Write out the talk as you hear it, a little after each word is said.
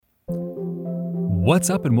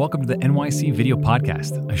What's up, and welcome to the NYC Video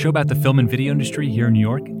Podcast, a show about the film and video industry here in New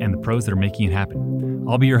York and the pros that are making it happen.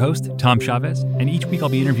 I'll be your host, Tom Chavez, and each week I'll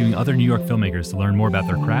be interviewing other New York filmmakers to learn more about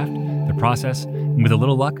their craft, their process, and with a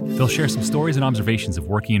little luck, they'll share some stories and observations of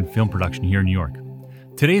working in film production here in New York.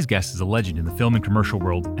 Today's guest is a legend in the film and commercial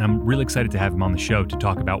world, and I'm really excited to have him on the show to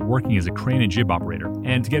talk about working as a crane and jib operator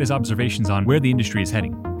and to get his observations on where the industry is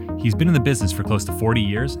heading. He's been in the business for close to 40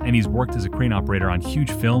 years, and he's worked as a crane operator on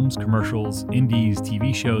huge films, commercials, indies,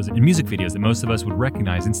 TV shows, and music videos that most of us would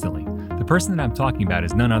recognize instantly. The person that I'm talking about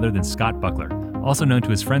is none other than Scott Buckler, also known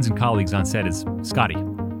to his friends and colleagues on set as Scotty.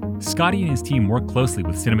 Scotty and his team work closely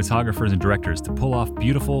with cinematographers and directors to pull off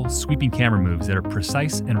beautiful, sweeping camera moves that are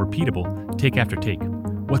precise and repeatable take after take.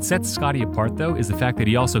 What sets Scotty apart, though, is the fact that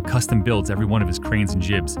he also custom builds every one of his cranes and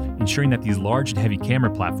jibs, ensuring that these large and heavy camera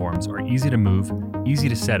platforms are easy to move, easy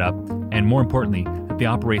to set up, and more importantly, that they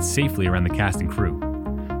operate safely around the cast and crew.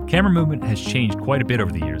 Camera movement has changed quite a bit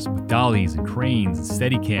over the years, with dollies and cranes and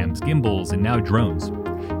steadicams, gimbals, and now drones.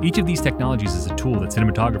 Each of these technologies is a tool that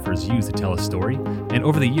cinematographers use to tell a story, and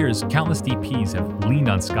over the years, countless DPs have leaned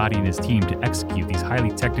on Scotty and his team to execute these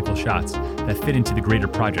highly technical shots that fit into the greater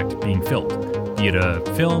project being filmed, be it a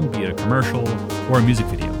film, be it a commercial, or a music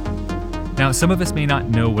video. Now, some of us may not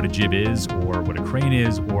know what a jib is, or what a crane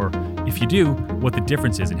is, or if you do, what the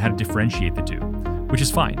difference is and how to differentiate the two, which is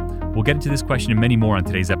fine. We'll get into this question and many more on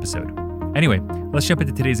today's episode. Anyway, let's jump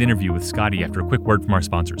into today's interview with Scotty after a quick word from our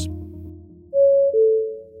sponsors.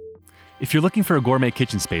 If you're looking for a gourmet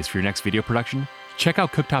kitchen space for your next video production, check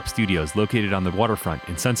out Cooktop Studios located on the waterfront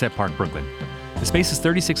in Sunset Park, Brooklyn. The space is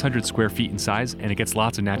 3,600 square feet in size and it gets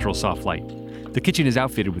lots of natural soft light. The kitchen is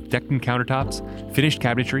outfitted with decked countertops, finished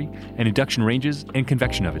cabinetry, and induction ranges and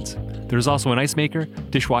convection ovens. There's also an ice maker,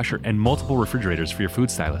 dishwasher, and multiple refrigerators for your food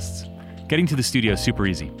stylists. Getting to the studio is super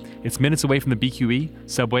easy. It's minutes away from the BQE,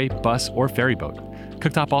 subway, bus, or ferry boat.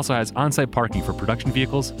 Cooktop also has on-site parking for production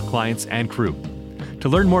vehicles, clients, and crew. To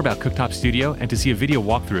learn more about Cooktop Studio and to see a video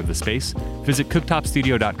walkthrough of the space, visit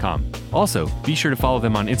cooktopstudio.com. Also, be sure to follow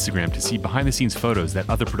them on Instagram to see behind-the-scenes photos that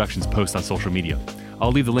other productions post on social media.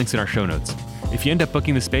 I'll leave the links in our show notes. If you end up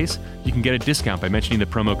booking the space, you can get a discount by mentioning the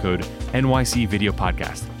promo code NYC Video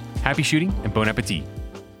Podcast. Happy shooting and bon appetit.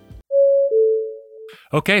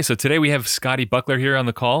 Okay, so today we have Scotty Buckler here on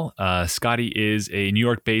the call. Scotty is a New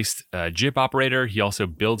York-based jib operator. He also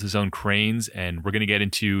builds his own cranes, and we're going to get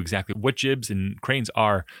into exactly what jibs and cranes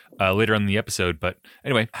are later on in the episode. But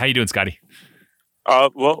anyway, how you doing, Scotty?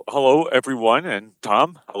 Well, hello, everyone, and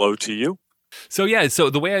Tom, hello to you. So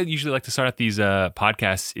the way I usually like to start out these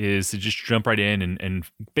podcasts is to just jump right in and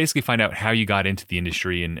basically find out how you got into the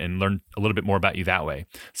industry and learn a little bit more about you that way.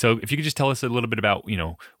 So if you could just tell us a little bit about,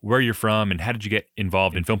 where you're from and how did you get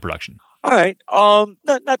involved in film production? All right.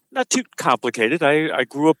 Not too complicated. I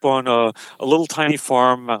grew up on a little tiny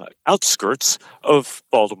farm outskirts of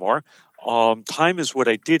Baltimore. Time is what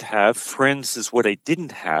I did have. Friends is what I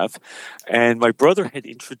didn't have. And my brother had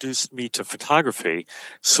introduced me to photography.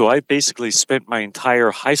 So I basically spent my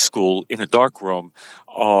entire high school in a darkroom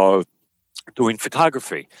doing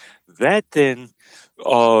photography. That then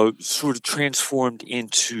sort of transformed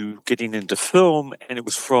into getting into film, and it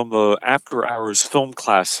was from a after-hours film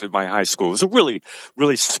class in my high school. It was a really,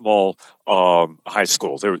 really small high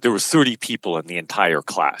school. There were 30 people in the entire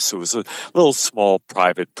class. It was a little small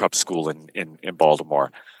private prep school in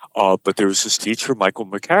Baltimore. But there was this teacher, Michael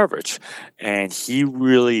McCaravich, and he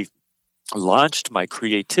really launched my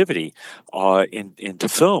creativity into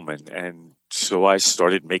film, and so I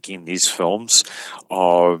started making these films.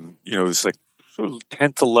 It was like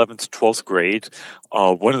 10th, 11th, 12th grade.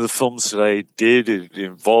 One of the films that I did, it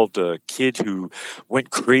involved a kid who went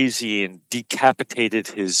crazy and decapitated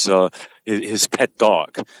his pet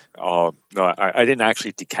dog. No, I didn't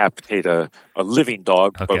actually decapitate a living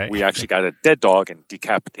dog, okay. But we actually got a dead dog and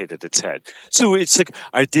decapitated its head. So it's like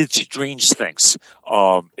I did strange things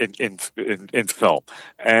in film,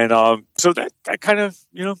 and so that kind of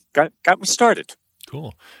got me started.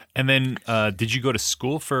 Cool. And then, did you go to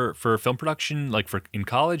school for film production, like in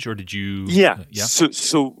college, or did you? Yeah.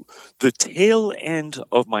 So the tail end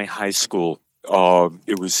of my high school,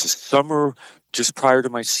 it was the summer just prior to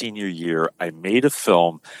my senior year. I made a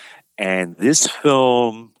film, and this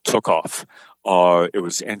film took off. It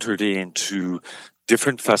was entered into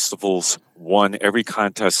different festivals, won every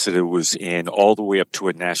contest that it was in, all the way up to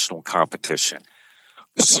a national competition.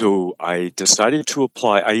 So I decided to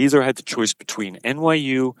apply. I either had the choice between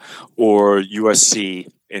NYU or USC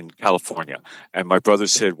in California. And my brother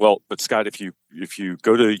said, well, but Scott, if you if you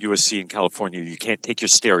go to USC in California, you can't take your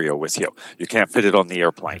stereo with you. You can't fit it on the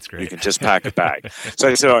airplane. That's great. You can just pack a bag. So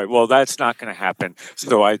I said, all right, well, that's not going to happen.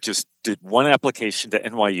 So I just did one application to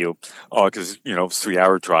NYU because, it's a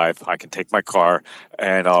 3-hour drive. I can take my car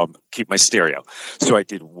and keep my stereo. So I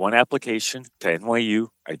did one application to NYU.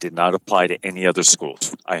 I did not apply to any other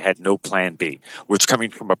schools. I had no plan B, which coming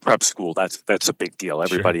from a prep school, that's a big deal.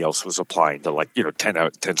 Everybody else was applying to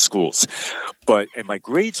 10 schools. And my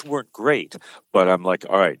grades weren't great, but I'm like,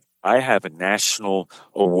 all right, I have a national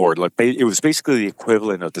award. It was basically the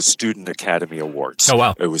equivalent of the Student Academy Awards. Oh,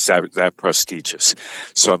 wow. It was that prestigious.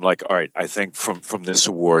 So I'm like, all right, I think from this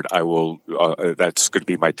award, I will, that's going to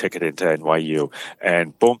be my ticket into NYU.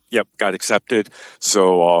 And boom, yep, got accepted.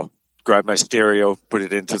 So grabbed my stereo, put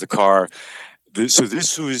it into the car. So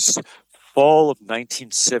this was fall of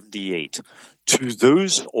 1978. To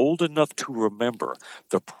those old enough to remember,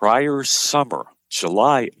 the prior summer,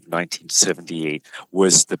 July 1978,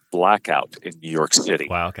 was the blackout in New York City.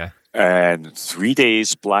 Wow, okay. And 3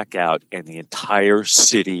 days blackout, and the entire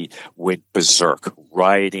city went berserk.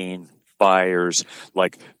 Rioting, fires,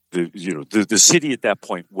 the city at that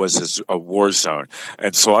point was a war zone.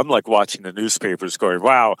 And so I'm watching the newspapers going,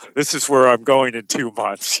 wow, this is where I'm going in 2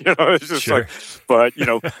 months. It's just Sure.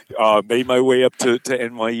 made my way up to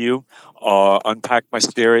NYU, unpacked my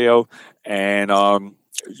stereo, and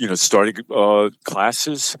started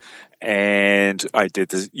classes. And I did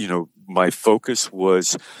this, my focus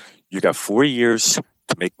was, you got 4 years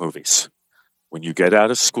to make movies. When you get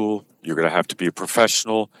out of school, you're going to have to be a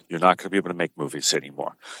professional. You're not going to be able to make movies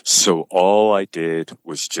anymore. So all I did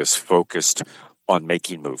was just focused on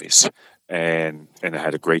making movies. And I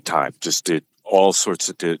had a great time. Just did all sorts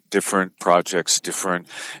of different projects, different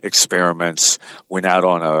experiments. Went out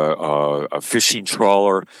on a fishing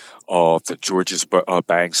trawler off the Georges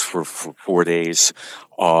Banks for 4 days.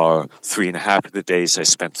 3.5 of the days I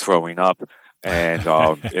spent throwing up. And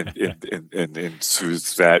through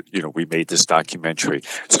that, we made this documentary.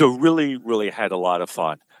 So really, really had a lot of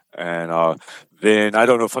fun. And then I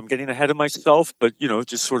don't know if I'm getting ahead of myself, but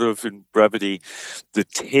just sort of in brevity, the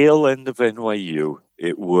tail end of NYU,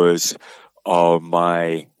 it was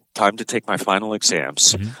my time to take my final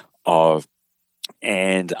exams. Mm-hmm.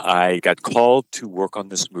 And I got called to work on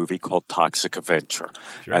this movie called Toxic Avenger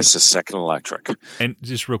as the second electric. And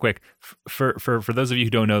just real quick, for those of you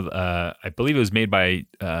who don't know, I believe it was made by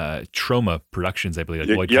Troma Productions, I believe,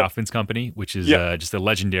 Lloyd Kaufman's company, which is just a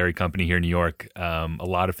legendary company here in New York. A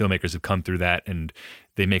lot of filmmakers have come through that, and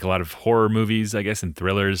they make a lot of horror movies, I guess, and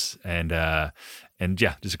thrillers, and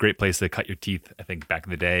just a great place to cut your teeth, I think, back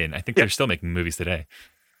in the day. And I think they're still making movies today.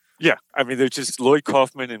 Yeah, I mean, they're just Lloyd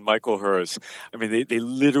Kaufman and Michael Hers. I mean, they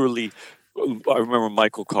literally, I remember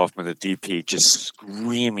Michael Kaufman, the DP, just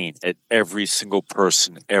screaming at every single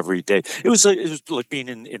person every day. It was like being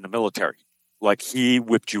in the military. Like, he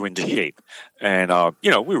whipped you into shape. And,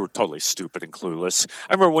 we were totally stupid and clueless.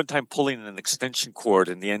 I remember one time pulling an extension cord,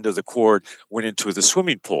 and the end of the cord went into the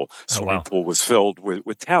swimming pool. Swimming pool was filled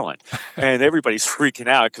with talent. And everybody's freaking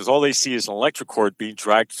out because all they see is an electric cord being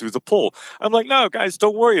dragged through the pool. I'm like, no, guys,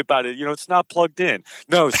 don't worry about it. It's not plugged in.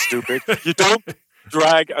 No, stupid. You don't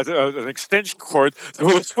drag an extension cord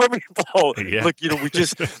through a swimming pool. Yeah. We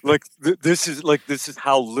just, this is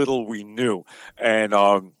how little we knew. And,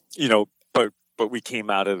 but we came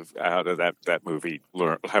out of that movie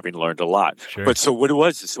having learned a lot. Sure. But so what it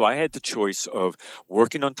was, so I had the choice of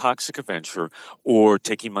working on Toxic Avenger or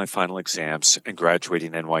taking my final exams and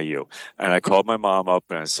graduating NYU. And I called my mom up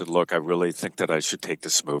and I said, look, I really think that I should take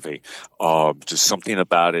this movie. Just something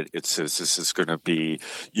about it. It says this is going to be,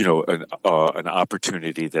 an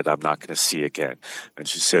opportunity that I'm not going to see again. And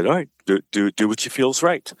she said, all right, do what you feel is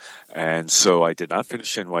right. And so I did not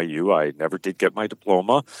finish NYU. I never did get my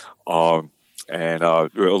diploma. And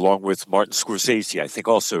along with Martin Scorsese, I think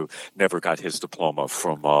also never got his diploma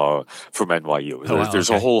from NYU. There's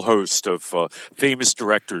a whole host of famous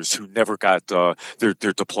directors who never got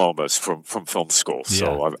their diplomas from film school.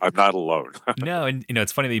 So I'm not alone. No, and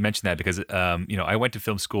it's funny that you mentioned that because I went to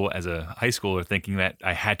film school as a high schooler thinking that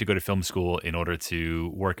I had to go to film school in order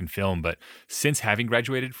to work in film. But since having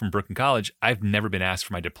graduated from Brooklyn College, I've never been asked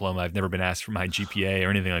for my diploma. I've never been asked for my GPA or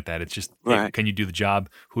anything like that. It's just, hey, can you do the job?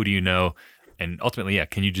 Who do you know? And ultimately,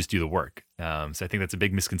 can you just do the work? So I think that's a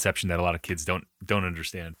big misconception that a lot of kids don't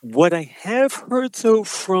understand. What I have heard, though,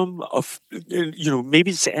 from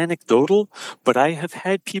maybe it's anecdotal, but I have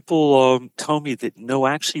had people tell me that no,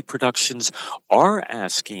 actually, productions are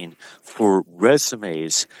asking for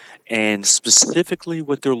resumes, and specifically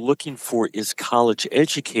what they're looking for is college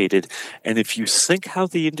educated. And if you think how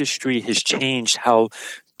the industry has changed, how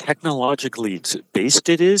technologically based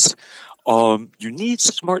it is. You need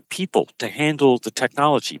smart people to handle the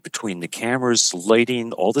technology between the cameras, the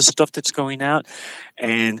lighting, all the stuff that's going out.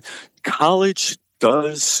 And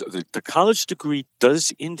the college degree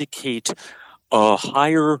does indicate a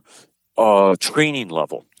higher training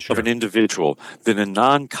level of an Sure. individual than a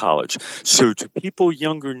non-college. So to people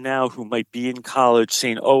younger now who might be in college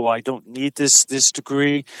saying, "Oh, I don't need this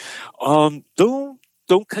degree,"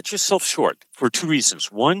 don't cut yourself short for two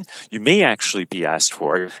reasons. One, you may actually be asked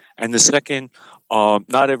for it, and the second,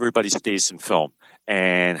 not everybody stays in film.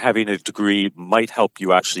 And having a degree might help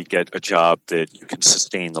you actually get a job that you can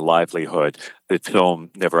sustain the livelihood that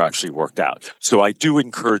film never actually worked out. So I do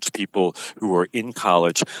encourage people who are in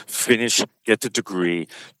college, finish, get the degree,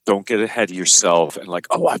 don't get ahead of yourself and like,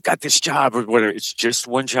 oh, I've got this job or whatever. It's just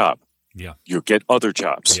one job. Yeah. You'll get other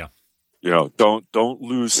jobs. Yeah. Don't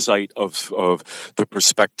lose sight of the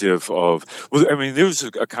perspective of. Well, I mean, there was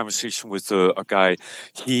a conversation with a guy.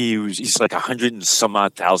 He's like $100 and some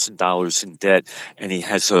odd $1,000 in debt, and he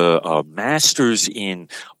has a master's in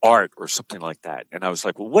art or something like that. And I was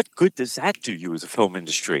like, well, what good does that do you as a film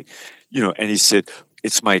industry? And he said,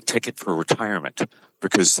 it's my ticket for retirement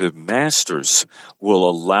because the masters will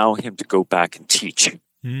allow him to go back and teach.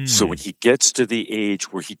 So when he gets to the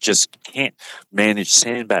age where he just can't manage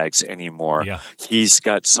sandbags anymore, Yeah. he's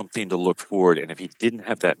got something to look forward. And if he didn't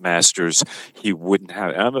have that master's, he wouldn't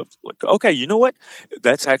have. And I'm like, okay, you know what?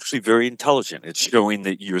 That's actually very intelligent. It's showing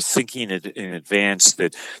that you're thinking in advance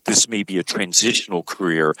that this may be a transitional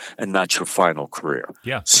career and not your final career.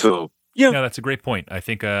 Yeah. So yeah, that's a great point. I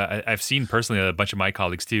think I've seen personally a bunch of my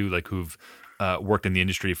colleagues too, like who've worked in the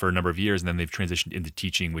industry for a number of years, and then they've transitioned into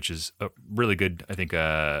teaching, which is a really good, I think,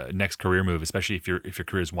 next career move, especially if your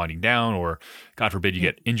career is winding down, or God forbid you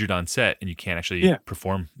get injured on set and you can't actually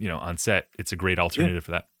perform, on set. It's a great alternative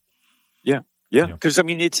for that. Yeah. Because I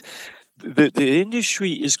mean, it's the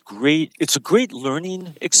industry is great. It's a great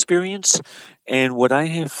learning experience, and what I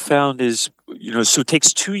have found is, so it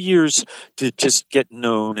takes 2 years to just get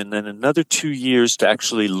known, and then another 2 years to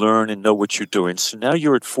actually learn and know what you're doing. So now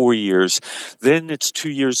you're at 4 years. Then it's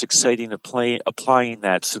 2 years exciting applying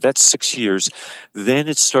that. So that's 6 years. Then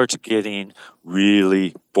it starts getting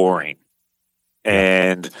really boring.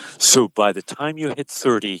 And so by the time you hit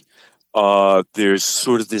 30, there's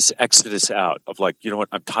sort of this exodus out of like, you know what,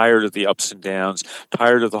 I'm tired of the ups and downs,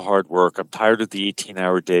 tired of the hard work, I'm tired of the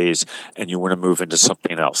 18-hour days, and you want to move into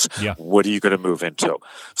something else. Yeah. What are you going to move into?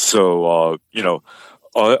 So,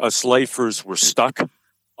 us lifers were stuck,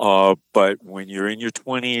 but when you're in your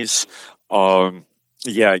 20s,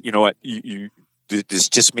 you know what, this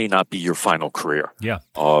just may not be your final career. Yeah.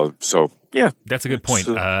 Yeah, that's a good point.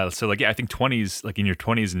 I think 20s, like in your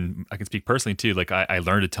 20s, and I can speak personally too, like I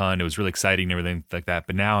learned a ton. It was really exciting and everything like that.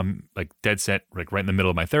 But now I'm like dead set, like right in the middle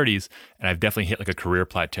of my 30s. And I've definitely hit like a career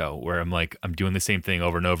plateau where I'm like, I'm doing the same thing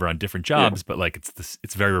over and over on different jobs, but like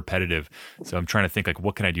it's very repetitive. So I'm trying to think like,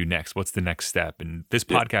 what can I do next? What's the next step? And this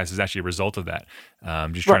podcast is actually a result of that.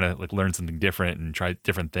 Just trying to like learn something different and try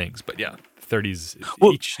different things. But yeah, 30s,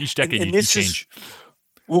 each decade you can change.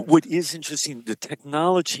 What is interesting, the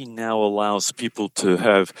technology now allows people to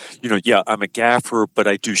have, I'm a gaffer, but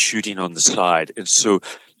I do shooting on the side. And so,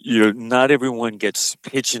 not everyone gets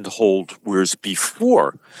pigeonholed, whereas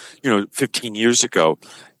before, 15 years ago,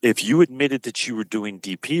 if you admitted that you were doing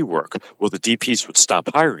DP work, well, the DPs would stop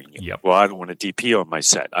hiring you. Yep. Well, I don't want a DP on my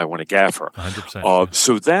set. I want a gaffer. 100%.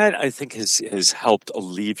 So that, I think, has helped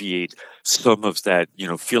alleviate some of that,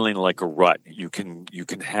 feeling like a rut. You can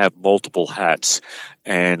have multiple hats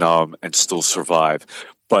and still survive.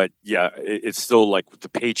 But yeah, it's still like with the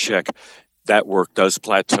paycheck, that work does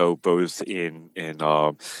plateau both in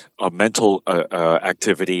a mental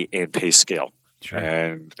activity and pay scale. Sure.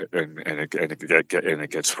 And it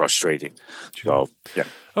gets frustrating. Sure. So yeah.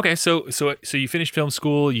 Okay, so you finished film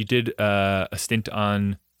school. You did a stint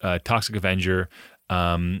on Toxic Avenger.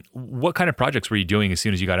 What kind of projects were you doing as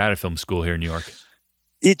soon as you got out of film school here in New York?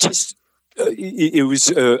 It just it was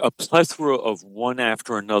a plethora of one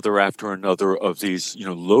after another of these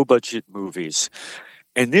low budget movies,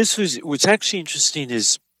 and this was what's actually interesting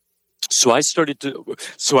is. So I started to.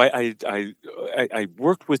 So I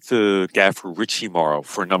worked with the gaffer Richie Morrow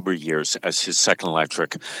for a number of years as his second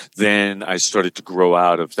electric. Then I started to grow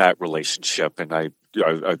out of that relationship, and I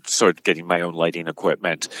started getting my own lighting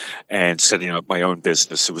equipment and setting up my own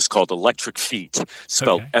business. It was called Electric Feat,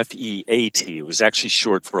 spelled FEAT. It was actually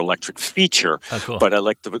short for Electric Feature, cool. But I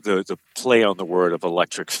like the play on the word of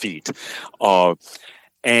Electric Feat.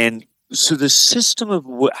 And so the system of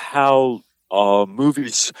how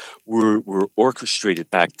movies were orchestrated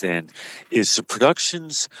back then is the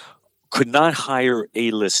productions could not hire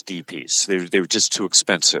A-list DPs. They were just too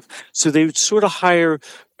expensive. So they would sort of hire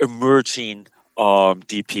emerging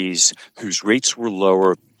DPs whose rates were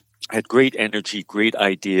lower, had great energy, great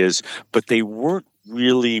ideas, but they weren't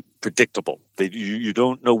really predictable. You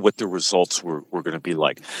don't know what the results were going to be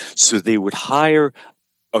like. So they would hire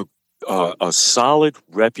a solid,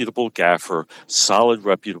 reputable gaffer, solid,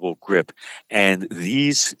 reputable grip, and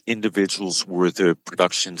these individuals were the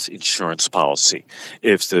production's insurance policy.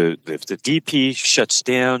 If the DP shuts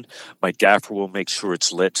down, my gaffer will make sure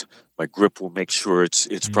it's lit. My grip will make sure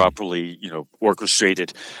it's properly,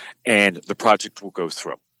 orchestrated, and the project will go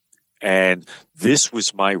through. And this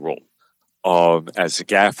was my role as a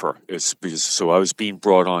gaffer. So I was being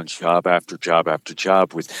brought on job after job after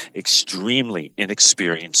job with extremely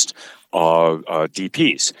inexperienced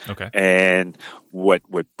DPs. Okay. And what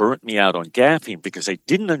burnt me out on gaffing, because I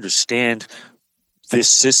didn't understand this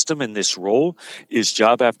system and this role, is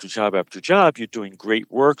job after job after job, you're doing great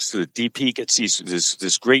work. So the DP gets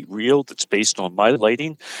this great reel that's based on my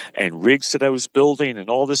lighting and rigs that I was building and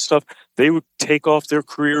all this stuff. They would take off their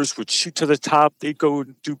careers, would shoot to the top. They'd go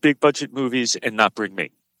and do big budget movies and not bring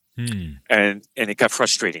me. And it got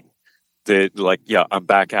frustrating. I'm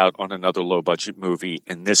back out on another low budget movie,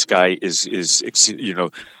 and this guy is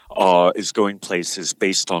going places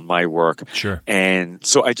based on my work. Sure. And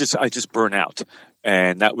so I just burn out.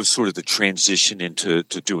 And that was sort of the transition into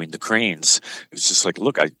doing the cranes. It's just like,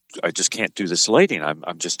 look, I just can't do this lighting.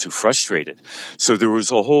 I'm just too frustrated. So there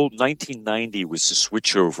was a whole 1990 was the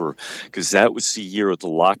switchover, because that was the year of the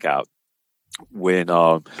lockout, when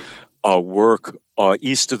work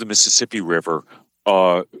east of the Mississippi River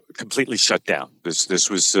completely shut down. This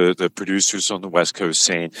was the producers on the West Coast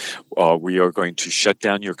saying, we are going to shut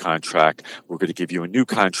down your contract. We're going to give you a new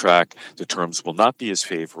contract. The terms will not be as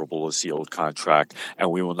favorable as the old contract,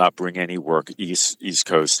 and we will not bring any work East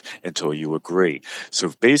Coast until you agree.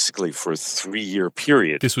 So basically, for a 3-year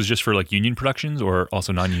period. This was just for like union productions or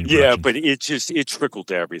also non-union productions? productions? Yeah, but it trickled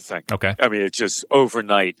to everything. Okay. I mean, it just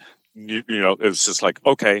overnight, it was just like,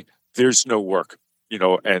 okay, there's no work.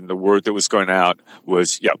 And the word that was going out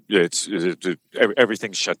was,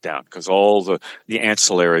 everything's shut down, because all the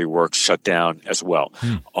ancillary work shut down as well.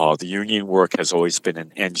 The union work has always been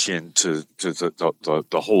an engine to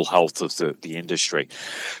the whole health of the industry.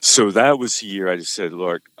 So that was the year I just said,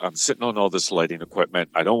 look, I'm sitting on all this lighting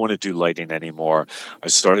equipment. I don't want to do lighting anymore. I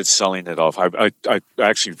started selling it off. I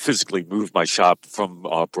actually physically moved my shop from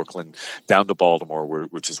Brooklyn down to Baltimore,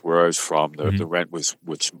 which is where I was from. The rent was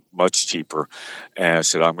much cheaper. And I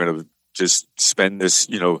said, I'm going to just spend this,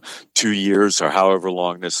 2 years or however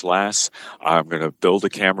long this lasts. I'm going to build a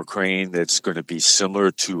camera crane that's going to be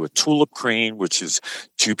similar to a tulip crane, which is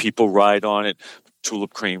 2 people ride on it.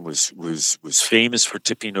 Tulip crane was famous for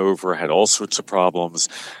tipping over, had all sorts of problems.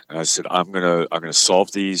 And I said, I'm gonna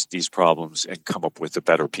solve these problems and come up with a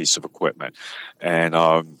better piece of equipment. And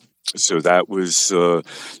so that was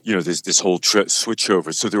this whole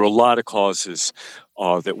switchover. So there were a lot of causes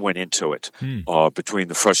that went into it, between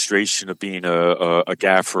the frustration of being a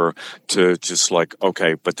gaffer to just like,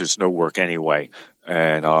 okay, but there's no work anyway.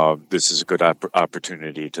 And this is a good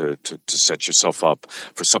opportunity to set yourself up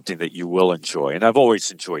for something that you will enjoy. And I've always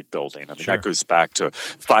enjoyed building. I mean, Sure. That goes back to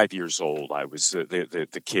 5 years old. I was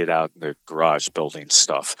the kid out in the garage building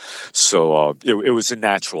stuff. So it was a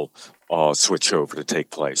natural switchover to take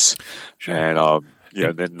place. Sure.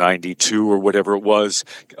 And then 92 or whatever it was,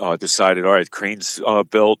 decided, all right, cranes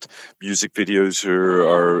built, music videos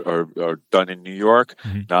are done in New York,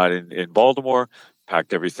 not in Baltimore.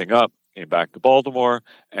 Packed everything up, came back to Baltimore,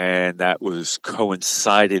 and that was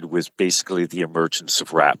coincided with basically the emergence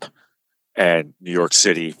of rap. And New York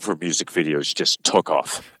City for music videos just took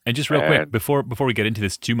off. And just real quick, before we get into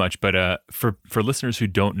this too much, but for listeners who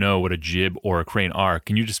don't know what a jib or a crane are,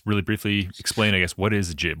 can you just really briefly explain, I guess, what is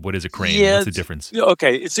a jib? What is a crane? Yeah, what's the difference?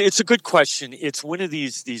 Okay, it's a good question. It's one of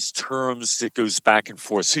these terms that goes back and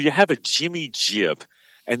forth. So you have a jimmy jib.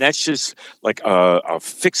 And that's just like a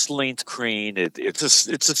fixed length crane. It's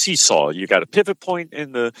a seesaw. You got a pivot point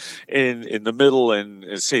in the middle,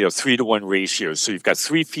 and say a 3-to-1 ratio. So you've got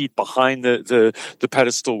 3 feet behind the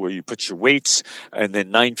pedestal where you put your weights, and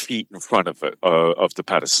then 9 feet in front of it of the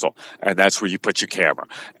pedestal, and that's where you put your camera.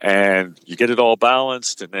 And you get it all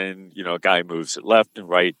balanced, and then a guy moves it left and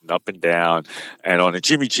right and up and down. And on a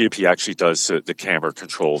jimmy jib, he actually does the camera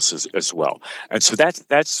controls as well. And so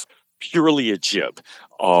that's purely a jib.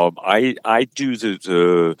 I do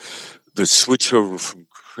the switchover from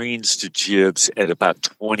cranes to jibs at about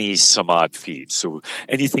 20 some odd feet. So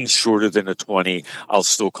anything shorter than a 20, I'll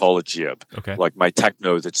still call a jib. Okay. Like my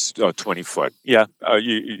Techno that's 20 foot. Yeah,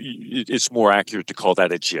 it's more accurate to call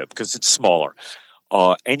that a jib because it's smaller.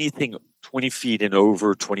 Anything 20 feet and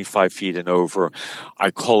over, 25 feet and over,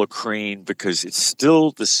 I call a crane because it's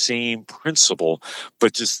still the same principle,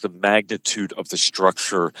 but just the magnitude of the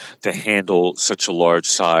structure to handle such a large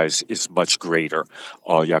size is much greater.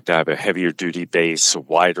 You have to have a heavier duty base, a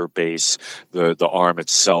wider base. The arm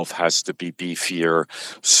itself has to be beefier.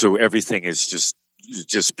 So everything is just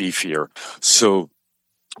beefier. So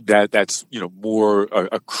that's more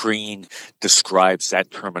a crane describes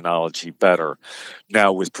that terminology better.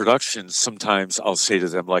 Now with production, sometimes I'll say to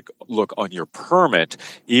them, like, look, on your permit,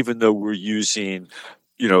 even though we're using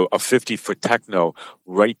a 50-foot Techno,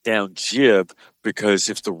 write down jib, because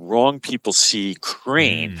if the wrong people see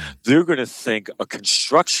crane, they're going to think a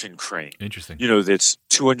construction crane. Interesting. That's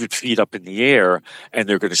 200 feet up in the air, and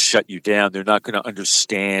they're going to shut you down. They're not going to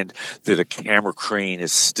understand that a camera crane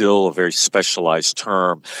is still a very specialized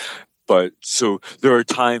term. But so there are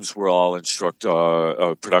times where I'll instruct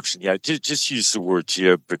production. Yeah, just use the word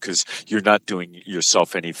jib because you're not doing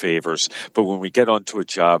yourself any favors. But when we get onto a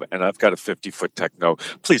job and I've got a 50-foot Techno,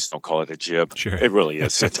 please don't call it a jib. Sure. It really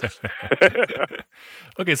isn't.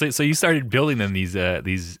 Okay, so you started building them these.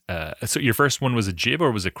 So your first one was a jib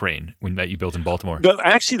or was a crane that you built in Baltimore? No,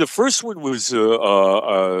 actually, the first one was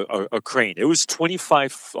a crane. It was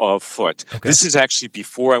 25 foot. Okay. This is actually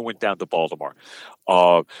before I went down to Baltimore.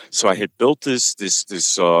 So I had built this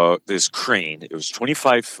crane. It was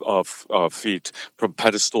 25 feet from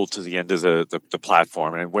pedestal to the end of the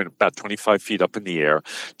platform, and it went about 25 feet up in the air.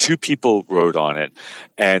 2 people rode on it,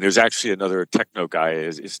 and there's actually another Techno guy.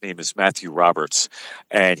 His name is Matthew Roberts,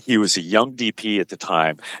 and he was a young DP at the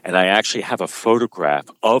time. And I actually have a photograph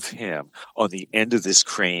of him on the end of this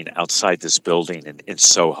crane outside this building in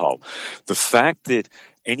Soho. The fact that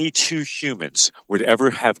any 2 humans would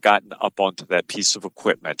ever have gotten up onto that piece of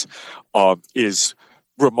equipment is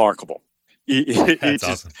remarkable.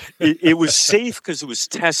 Awesome. It was safe because it was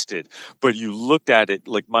tested, but you looked at it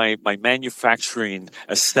like my manufacturing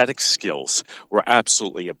aesthetic skills were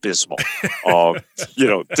absolutely abysmal. You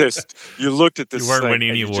looked at this. You weren't winning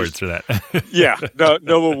any awards for that. Yeah,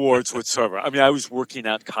 no awards whatsoever. I mean, I was working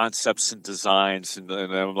out concepts and designs, and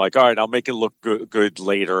I'm like, all right, I'll make it look good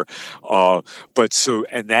later.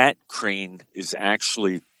 And that crane is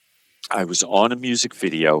actually. I was on a music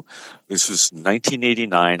video. This was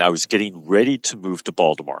 1989. I was getting ready to move to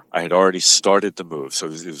Baltimore. I had already started the move. So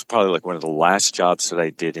it was probably like one of the last jobs that I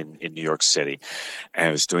did in New York City. And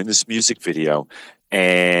I was doing this music video,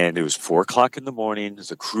 and it was 4:00 in the morning.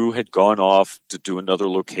 The crew had gone off to do another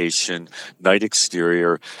location, night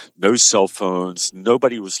exterior, no cell phones.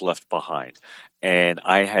 Nobody was left behind. And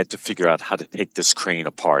I had to figure out how to take this crane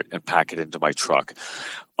apart and pack it into my truck.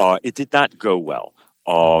 It did not go well.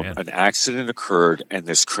 An accident occurred, and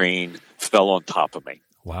this crane fell on top of me.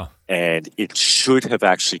 Wow. And it should have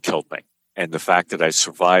actually killed me. And the fact that I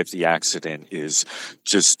survived the accident is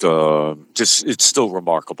just it's still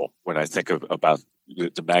remarkable when I think about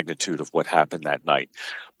the magnitude of what happened that night.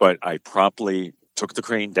 But I promptly took the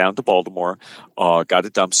crane down to Baltimore, got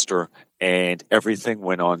a dumpster, and everything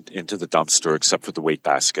went on into the dumpster except for the weight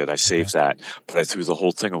basket. I saved that, but I threw the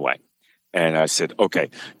whole thing away. And I said, okay,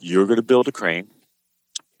 you're going to build a crane.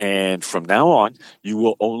 And from now on, you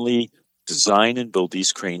will only design and build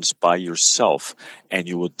these cranes by yourself, and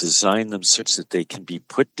you will design them such that they can be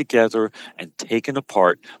put together and taken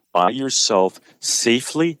apart by yourself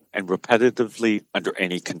safely and repetitively under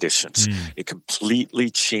any conditions. It completely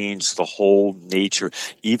changed the whole nature.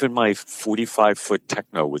 Even my 45-foot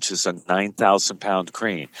Techno, which is a 9,000-pound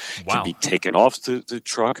crane, can be taken off the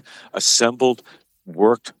truck, assembled,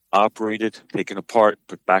 worked, operated, taken apart,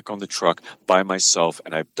 put back on the truck by myself,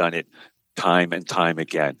 and I've done it time and time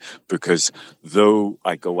again. Because though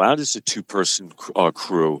I go out as a 2-person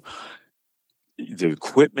crew, the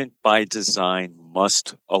equipment by design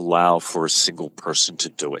must allow for a single person to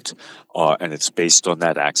do it, and it's based on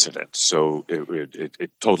that accident. So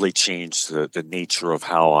it totally changed the nature of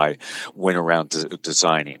how I went around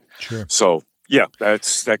designing. Sure. So yeah,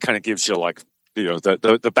 that kind of gives you like.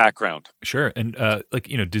 The background. Sure. And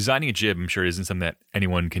designing a jib, I'm sure, isn't something that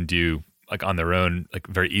anyone can do like on their own, like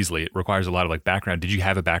very easily. It requires a lot of like background. Did you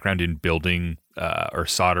have a background in building or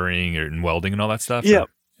soldering or in welding and all that stuff? Yeah. Or?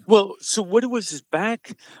 Well, so what it was is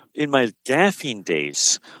back in my gaffing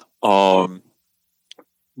days,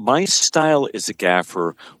 my style as a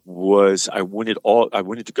gaffer was I wanted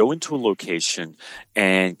to go into a location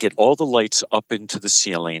and get all the lights up into the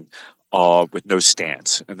ceiling, with no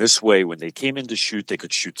stands. And this way, when they came in to shoot, they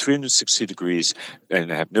could shoot 360 degrees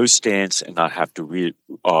and have no stands and not have to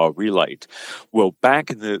relight. Well,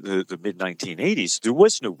 back in the mid 1980s, there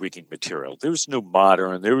was no rigging material. There was no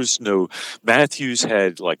modern. There was no. Matthews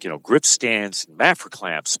had grip stands and Mafra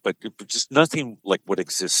clamps, but just nothing like what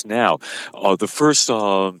exists now. The first.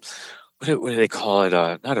 What do they call it?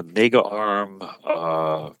 Not a mega arm.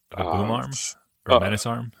 A boom arm or a menace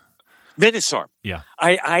arm? Menace arm. Yeah.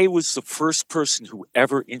 I was the first person who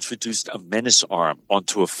ever introduced a menace arm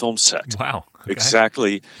onto a film set. Wow. Okay.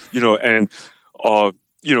 Exactly. But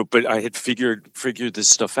I had figured this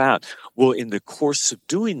stuff out. Well, in the course of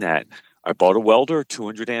doing that, I bought a welder,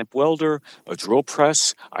 200 amp welder, a drill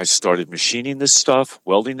press. I started machining this stuff,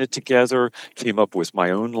 welding it together, came up with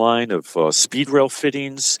my own line of speed rail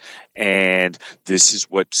fittings, and this is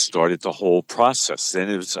what started the whole process.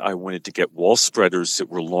 Then I wanted to get wall spreaders that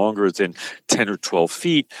were longer than 10 or 12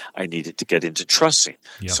 feet. I needed to get into trussing.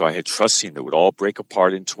 Yeah. So I had trussing that would all break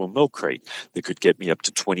apart into a milk crate that could get me up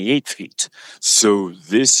to 28 feet. So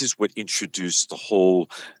this is what introduced the whole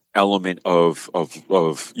element of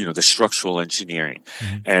the structural engineering.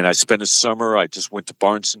 Mm-hmm. And I spent a summer, I just went to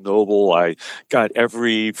Barnes & Noble. I got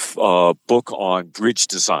every book on bridge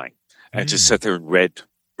design and just sat there and read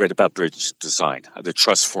about bridge design, the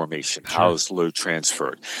truss formation, Sure. how is load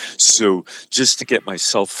transferred. So just to get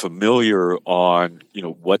myself familiar on,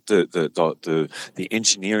 what the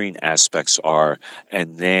engineering aspects are,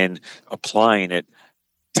 and then applying it,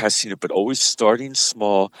 testing it, but always starting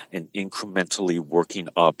small and incrementally working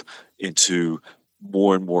up into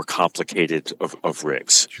more and more complicated of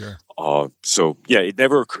rigs. Sure. So it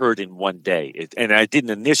never occurred in one day. And I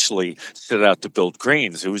didn't initially set out to build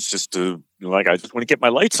cranes. It was just I just want to get my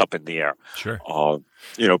lights up in the air. Sure.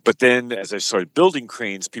 But then as I started building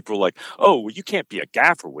cranes, people were like, "Oh, well, you can't be a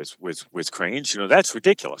gaffer with cranes. That's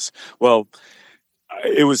ridiculous." Well,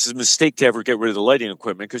 it was a mistake to ever get rid of the lighting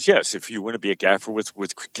equipment because, yes, if you want to be a gaffer with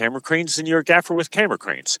camera cranes, then you're a gaffer with camera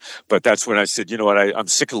cranes. But that's when I said, you know what, I'm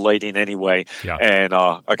sick of lighting anyway, and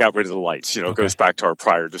I got rid of the lights. It goes back to our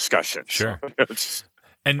prior discussion. Sure.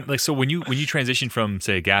 And so when you transition from,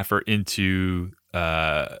 say, a gaffer into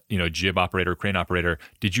jib operator, crane operator,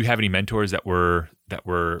 did you have any mentors that were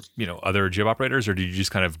other jib operators, or did you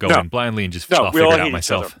just kind of go in blindly and just I'll figure it out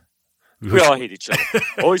myself? We all hate each other.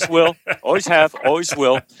 Always will. Always have. Always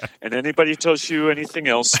will. And anybody who tells you anything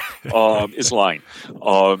else is lying.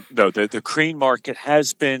 No, the crane market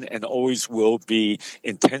has been and always will be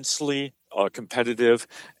intensely competitive.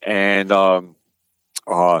 And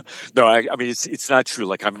it's not true.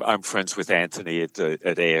 Like I'm friends with Anthony at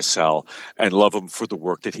ASL and love him for the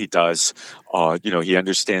work that he does. He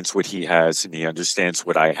understands what he has and he understands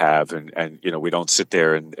what I have, and we don't sit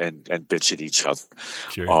there and bitch at each other.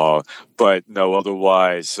 Sure. But no,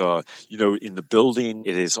 otherwise, in the building,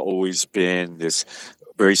 it has always been this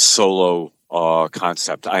very solo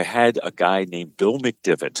concept. I had a guy named Bill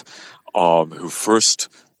McDivitt, who first.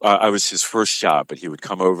 I was his first job, but he would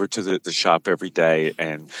come over to the shop every day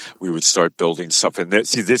and we would start building stuff. And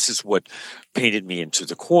this is what painted me into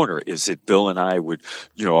the corner, is that Bill and I would,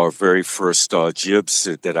 our very first jibs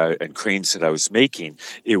and cranes that I was making,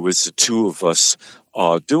 it was the two of us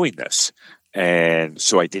doing this. And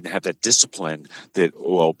so I didn't have that discipline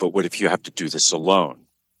but what if you have to do this alone?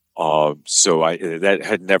 That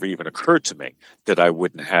had never even occurred to me that I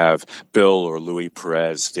wouldn't have Bill or Louis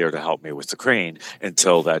Perez there to help me with the crane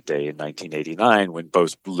until that day in 1989 when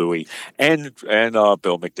both Louis and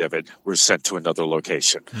Bill McDivitt were sent to another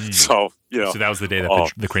location. So that was the day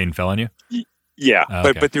that the crane fell on you? Yeah,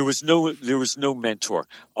 okay. but there was no mentor.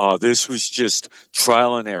 This was just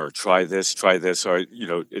trial and error. Try this. Or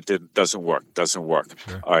it doesn't work.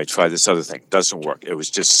 Sure. All right, try this other thing. Doesn't work. It was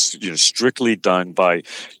just strictly done by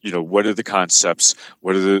what are the concepts,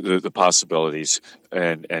 what are the possibilities,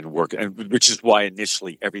 and work. And which is why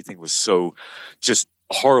initially everything was so just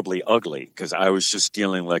horribly ugly, because I was just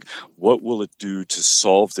dealing like, what will it do to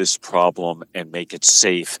solve this problem and make it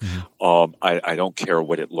safe? Mm-hmm. I don't care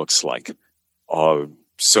what it looks like.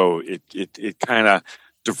 So it kind of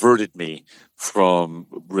diverted me from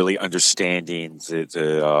really understanding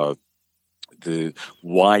the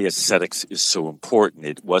why aesthetics is so important.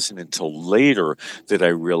 It wasn't until later that I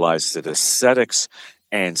realized that aesthetics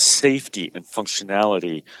and safety and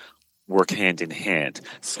functionality work hand in hand.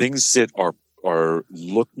 Things that are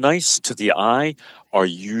look nice to the eye are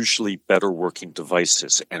usually better working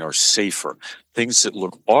devices and are safer. Things that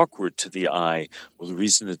look awkward to the eye, well, the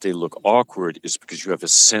reason that they look awkward is because you have a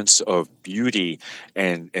sense of beauty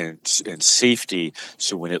and safety.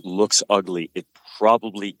 So when it looks ugly, it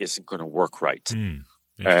probably isn't going to work right.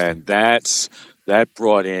 And that's that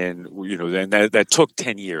brought in, and that took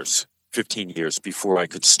 10 years, 15 years before I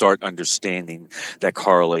could start understanding that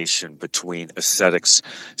correlation between aesthetics,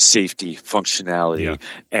 safety, functionality,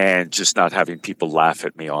 and just not having people laugh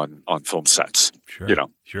at me on film sets.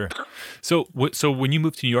 Sure. So when you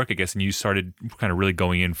moved to New York, I guess, and you started kind of really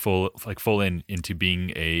going in full in into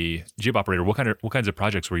being a jib operator, what kinds of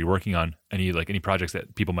projects were you working on? Any projects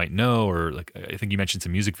that people might know, or I think you mentioned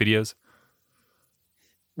some music videos.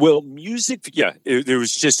 Well, music, there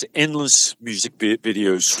was just endless music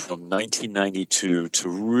videos from 1992 to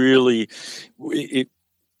really, it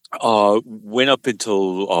went up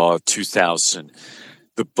until 2000.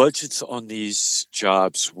 The budgets on these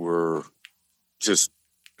jobs were just,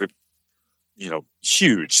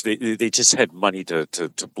 huge. They just had money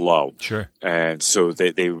to blow. Sure. And so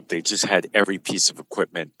they just had every piece of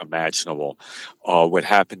equipment imaginable. What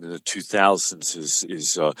happened in the 2000s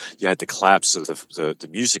is you had the collapse of the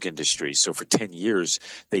music industry. So for 10 years,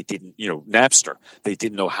 they didn't, Napster, they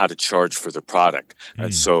didn't know how to charge for their product.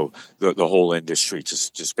 And so the whole industry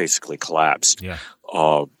just basically collapsed. Yeah.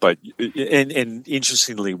 But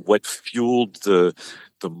interestingly, what fueled the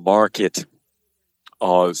market,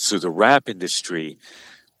 so the rap industry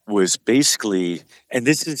was basically, and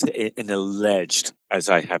this is an alleged, as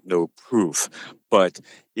I have no proof, but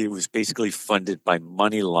it was basically funded by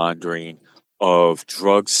money laundering of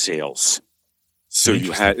drug sales. So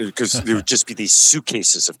you had, because there would just be these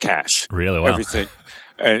suitcases of cash. Really? Wow. Everything.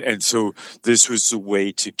 And so this was the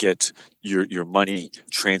way to get your money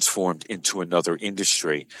transformed into another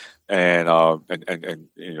industry. And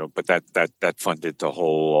but that funded the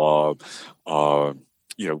whole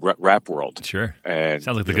rap world. Sure. And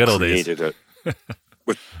sounds like the good old days.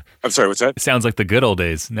 I'm sorry, what's that? It sounds like the good old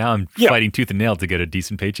days. Now I'm fighting tooth and nail to get a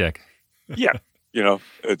decent paycheck. Yeah.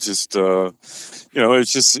 It's just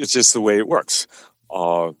it's just the way it works.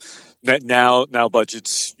 Now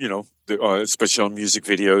budgets, especially on music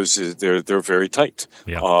videos, they're very tight.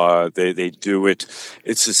 Yeah. They do it.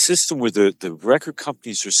 It's a system where the record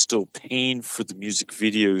companies are still paying for the music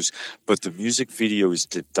videos, but the music video is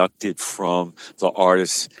deducted from the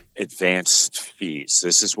artist's advanced fees.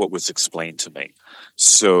 This is what was explained to me.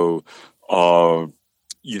 So, so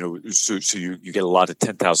you get a lot of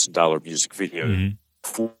 $10,000 music videos. Mm-hmm.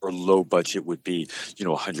 For low budget would be,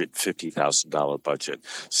 $150,000 budget.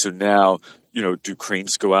 So now, do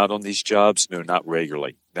cranes go out on these jobs? No, not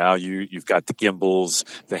regularly. Now you've got the gimbals,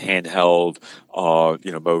 the handheld,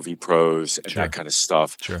 Movi Pros, and that kind of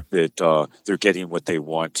stuff. Sure. That they're getting what they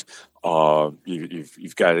want.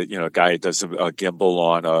 You've got a guy who does a gimbal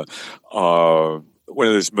on one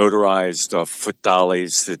of those motorized foot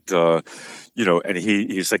dollies that. And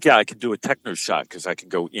he's like, I can do a techno shot because I can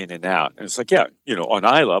go in and out. And it's like, on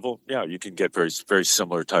eye level, you can get very, very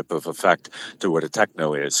similar type of effect to what a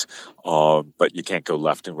techno is. But you can't go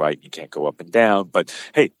left and right. You can't go up and down. But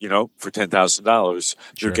hey, for $10,000,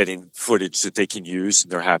 you're getting footage that they can use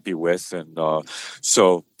and they're happy with. And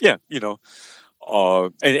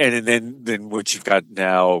and then what you've got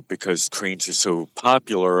now, because cranes are so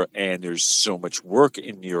popular and there's so much work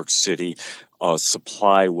in New York City,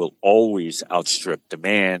 supply will always outstrip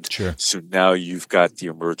demand. Sure. So now you've got the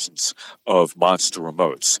emergence of monster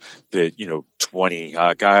remotes that, 20,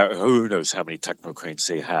 who knows how many techno cranes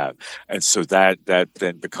they have. And so that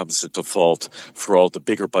then becomes the default for all the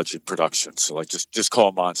bigger budget productions. So like just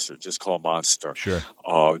call Monster, Sure.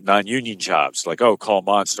 Non-union jobs, like, call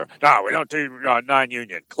Monster. No, we don't do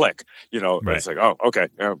non-union. Click. Right. It's like, okay,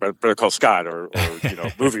 better call Scott or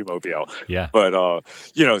Movie Mobile. Yeah. But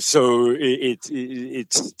so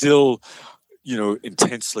it's still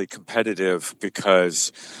intensely competitive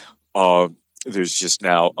because there's just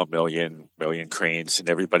now a million cranes, and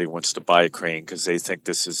everybody wants to buy a crane because they think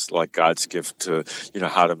this is like God's gift to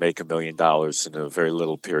how to make $1 million in a very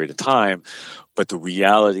little period of time. But the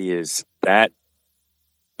reality is that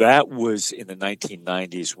was in the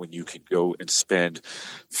 1990s when you could go and spend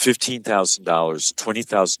 $15,000,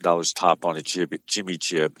 $20,000 top on a Jimmy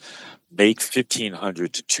Jib, make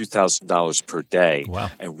 $1,500 to $2,000 per day,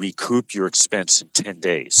 wow, and recoup your expense in 10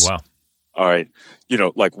 days. Wow. All right.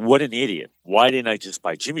 Like, what an idiot. Why didn't I just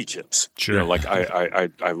buy Jimmy Jibs? Sure.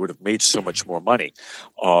 I would have made so much more money.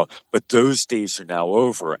 But those days are now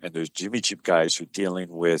over, and those Jimmy Jib guys are dealing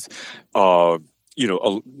with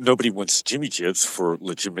nobody wants Jimmy Jibs for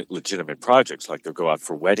legitimate projects. Like they'll go out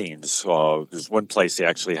for weddings. There's one place they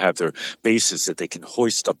actually have their bases that they can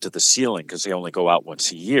hoist up to the ceiling because they only go out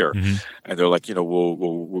once a year. Mm-hmm. And they're like,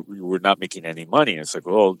 we're not making any money. And it's like,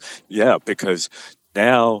 well, yeah, because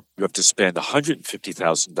now you have to spend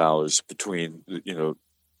 $150,000 between,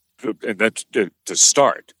 and that's to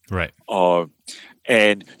start. Right.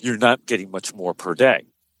 and you're not getting much more per day.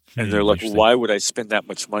 And they're like, well, Interesting. why would I spend that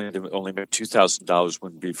much money to only make $2,000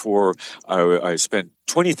 when before I spent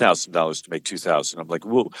 $20,000 to make 2,000? I'm like,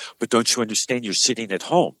 well, but don't you understand? You're sitting at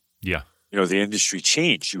home. Yeah. The industry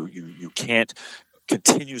changed. You can't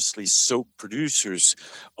continuously soak producers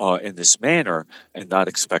in this manner and not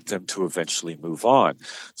expect them to eventually move on.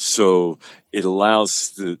 So it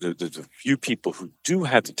allows the few people who do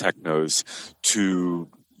have the technos to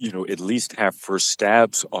at least have first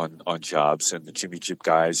stabs on jobs, and the Jimmy Jib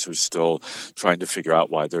guys are still trying to figure out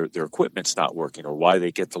why their equipment's not working or why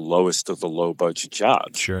they get the lowest of the low budget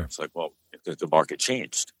jobs. Sure. It's like, well, the market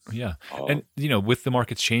changed. Yeah. And, with the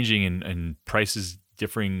markets changing and prices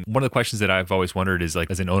differing, one of the questions that I've always wondered is, like,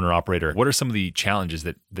 as an owner operator, what are some of the challenges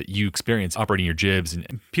that you experience operating your jibs?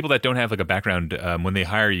 And people that don't have like a background, when they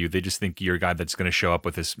hire you, they just think you're a guy that's going to show up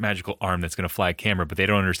with this magical arm that's going to fly a camera, but they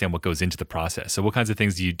don't understand what goes into the process. So what kinds of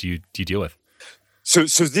things do you deal with? So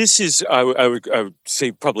this is I would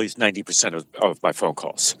say probably 90% of my phone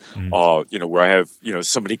calls. Where I have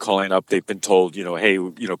somebody calling up, they've been told hey,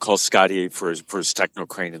 call Scotty for his techno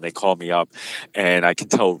crane, and they call me up, and I can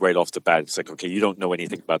tell right off the bat, it's like, okay, you don't know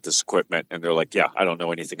anything about this equipment, and they're like, yeah, I don't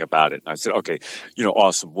know anything about it. And I said, okay,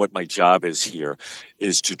 awesome. What my job is here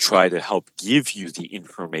is to try to help give you the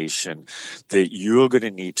information that you're going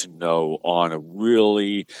to need to know on a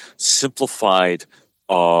really simplified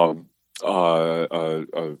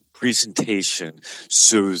presentation,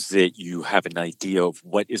 so that you have an idea of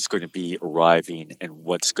what is going to be arriving and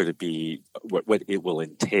what's going to be what it will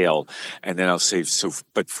entail. And then I'll say,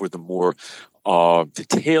 but for the more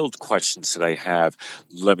detailed questions that I have,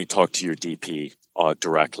 let me talk to your DP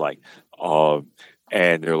directly.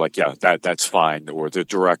 And they're like, yeah, that's fine. Or the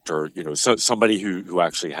director, somebody who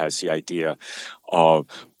actually has the idea.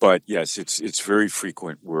 But yes, it's very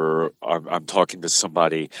frequent where I'm talking to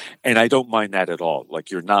somebody, and I don't mind that at all. Like,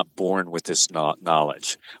 you're not born with this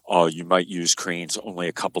knowledge. You might use cranes only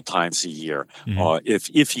a couple times a year,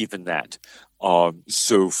 if even that.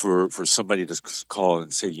 So for somebody to call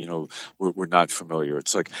and say, we're not familiar,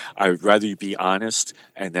 it's like, I would rather you be honest,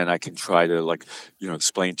 and then I can try to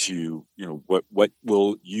explain to you, what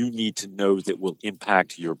will you need to know that will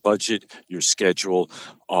impact your budget, your schedule,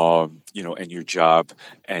 and your job,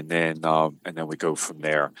 and then we go from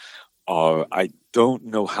there. I don't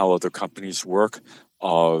know how other companies work.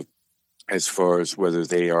 As far as whether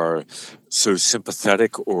they are so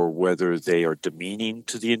sympathetic or whether they are demeaning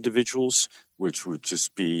to the individuals, which would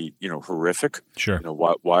just be, horrific. Sure.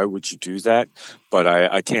 Why would you do that? But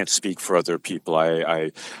I can't speak for other people.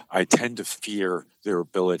 I tend to fear their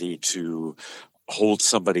ability to hold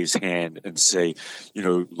somebody's hand and say,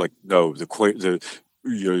 no, the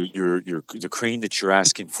crane that you're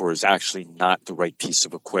asking for is actually not the right piece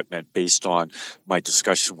of equipment based on my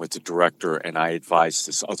discussion with the director, and I advise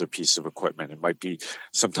this other piece of equipment. It might be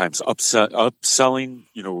sometimes upselling,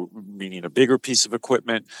 meaning a bigger piece of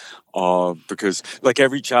equipment, because like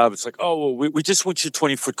every job, it's like, oh, well, we just want you a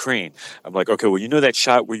 20-foot crane. I'm like, okay, well, that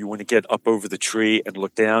shot where you want to get up over the tree and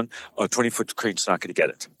look down, a 20-foot crane's not going to get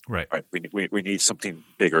it. Right. We need something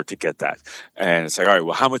bigger to get that. And it's like, all right,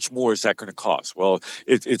 well, how much more is that going to cost? Well,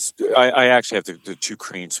 I actually have the two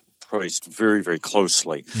cranes priced very, very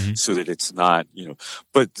closely, so that it's not,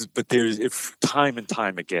 but there's, if time and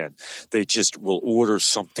time again, they just will order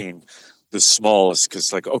something the smallest,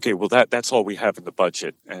 because like, okay, well, that's all we have in the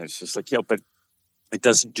budget. And it's just like, yeah, but it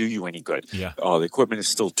doesn't do you any good. Yeah. The equipment is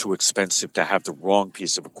still too expensive to have the wrong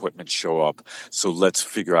piece of equipment show up. So let's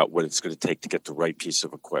figure out what it's going to take to get the right piece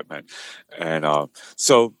of equipment. And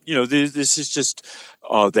so, this is just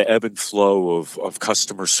the ebb and flow of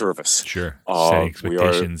customer service. Sure. Setting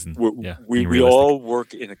expectations. We all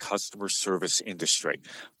work in a customer service industry.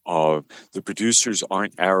 The producers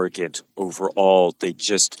aren't arrogant overall. They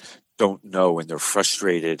just don't know, and they're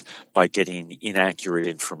frustrated by getting inaccurate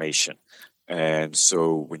information. And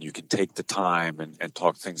so when you can take the time and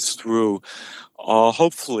talk things through,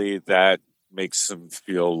 hopefully that makes them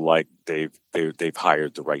feel like they've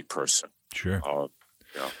hired the right person. Sure.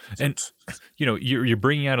 And you're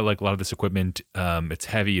bringing out a lot of this equipment. It's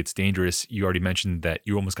heavy, it's dangerous. You already mentioned that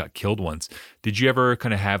you almost got killed once. Did you ever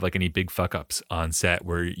kind of have any big fuck ups on set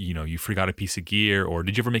where you forgot a piece of gear, or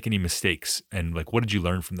did you ever make any mistakes? And what did you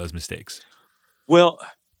learn from those mistakes? Well,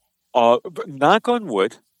 knock on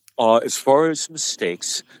wood. As far as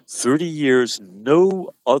mistakes, 30 years,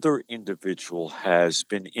 no other individual has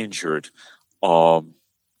been injured from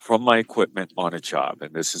my equipment on a job.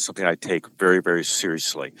 And this is something I take very, very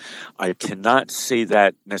seriously. I cannot say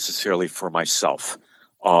that necessarily for myself.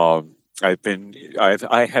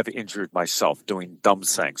 I have injured myself doing dumb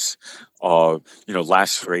things.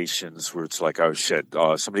 Lacerations where it's like, oh shit,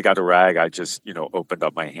 somebody got a rag. I just, opened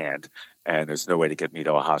up my hand and there's no way to get me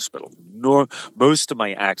to a hospital. Nor most of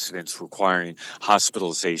my accidents requiring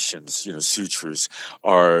hospitalizations, sutures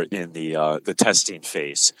are in the testing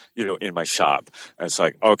phase, in my shop. And it's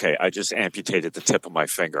like, okay, I just amputated the tip of my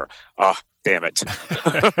finger. Ah, damn it.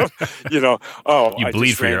 You I bleed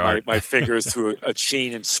just for your ran art. my fingers through a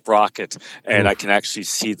chain and sprocket and I Oof. can actually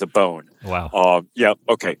see the bone. Wow. Yeah,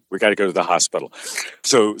 okay, we got to go to the hospital.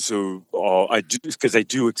 So I do, because I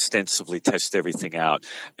do extensively test everything out,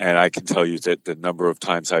 and I can tell you that the number of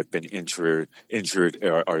times I've been injured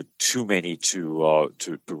are too many to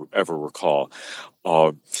ever recall.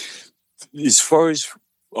 Uh, as far as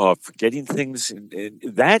forgetting things, and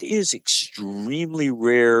that is extremely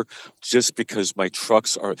rare, just because my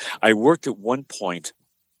trucks are. I worked at one point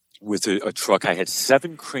with a truck. I had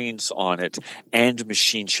 7 cranes on it and a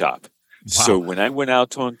machine shop. So Wow. when I went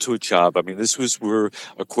out onto a job, I mean, this was where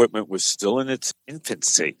equipment was still in its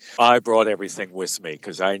infancy. I brought everything with me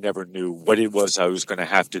because I never knew what it was I was going to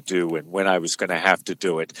have to do and when I was going to have to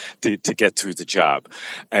do it to get through the job.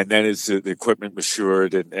 And then as the equipment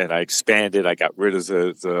matured and I expanded, I got rid of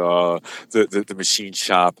the machine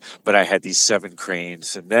shop, but I had these 7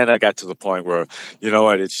 cranes. And then I got to the point where, you know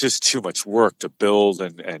what, it's just too much work to build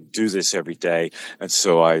and do this every day. And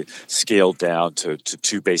so I scaled down to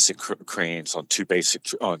 2 basic cranes on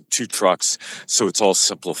 2 trucks, so it's all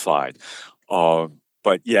simplified.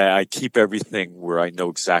 But yeah, I keep everything where I know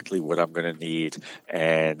exactly what I'm going to need,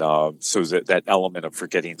 and so that element of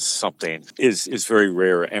forgetting something is very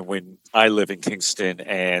rare. And when I live in Kingston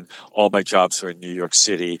and all my jobs are in New York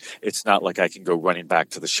City, it's not like I can go running back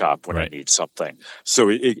to the shop when I Right. need something. So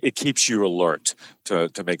it keeps you alert to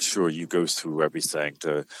make sure you go through everything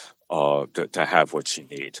to have what you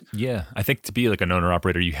need. Yeah, I think to be like an owner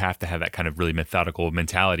operator, you have to have that kind of really methodical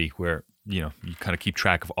mentality where you kind of keep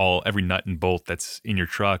track of every nut and bolt that's in your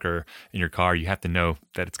truck or in your car. You have to know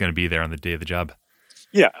that it's going to be there on the day of the job.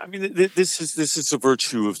 Yeah, I mean, this is the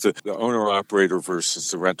virtue of the owner operator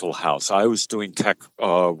versus the rental house. I was doing tech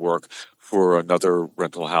work for another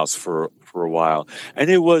rental house for a while, and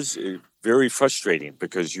it was very frustrating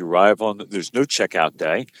because you arrive there's no checkout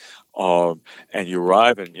day. And you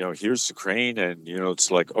arrive and, here's the crane and, it's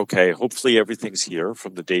like, okay, hopefully everything's here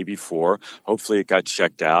from the day before. Hopefully it got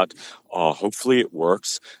checked out. Hopefully it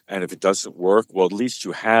works. And if it doesn't work, well, at least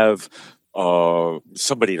you have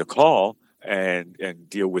somebody to call and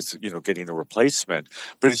deal with, getting a replacement.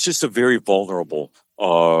 But it's just a very vulnerable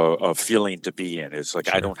feeling to be in. It's like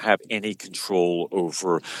I Sure. don't have any control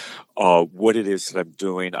over what it is that I'm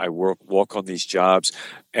doing. I walk on these jobs,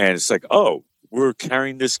 and it's like, oh, we're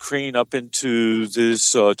carrying this crane up into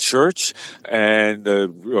this church, and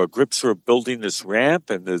the grips are building this ramp,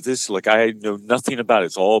 and this, like, I know nothing about it.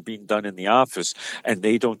 It's all being done in the office, and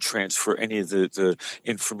they don't transfer any of the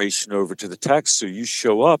information over to the text. So you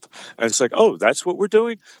show up, and it's like, oh, that's what we're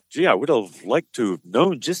doing? Gee, I would have liked to have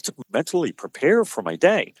known just to mentally prepare for my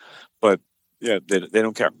day. But yeah, they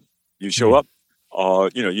don't care. You show Hmm. up.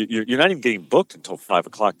 You're not even getting booked until 5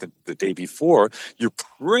 o'clock the day before. You're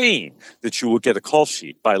praying that you will get a call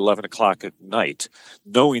sheet by 11 o'clock at night,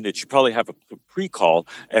 knowing that you probably have a pre-call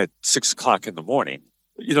at 6 o'clock in the morning.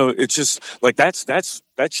 It's just like that's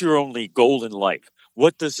your only goal in life.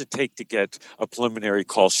 What does it take to get a preliminary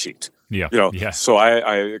call sheet? Yeah. Yeah. So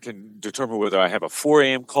I can determine whether I have a 4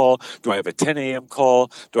 a.m. call. Do I have a 10 a.m.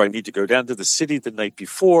 call? Do I need to go down to the city the night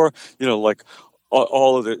before? Like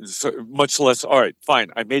all of it, much less. All right,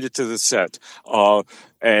 fine. I made it to the set,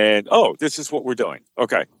 and this is what we're doing.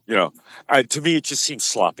 Okay, to me, it just seems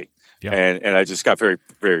sloppy, Yeah. and I just got very,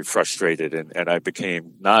 very frustrated, and I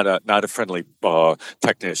became not a friendly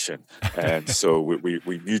technician, and so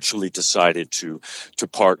we mutually decided to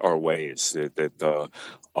part our ways.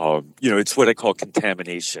 It's what I call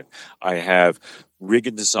contamination. I have rig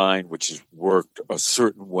and design, which has worked a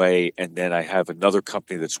certain way, and then I have another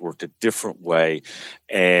company that's worked a different way,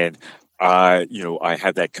 and I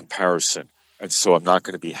have that comparison, and so I'm not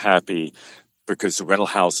going to be happy because the rental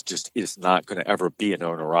house just is not going to ever be an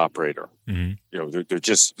owner operator. Hmm. They're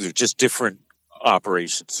just different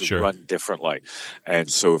operations that Sure. run differently, and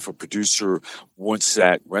so if a producer wants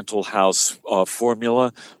that rental house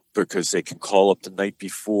formula because they can call up the night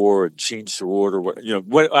before and change their order.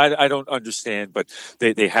 What I don't understand, but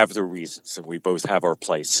they have their reasons, and we both have our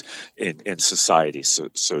place in society, so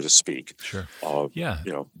to speak. Sure. Uh, Yeah.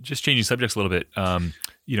 you know, Just changing subjects a little bit.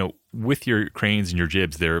 With your cranes and your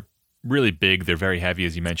jibs, they're really big. They're very heavy,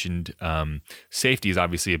 as you mentioned. Safety is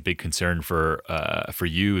obviously a big concern for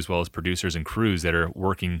you as well as producers and crews that are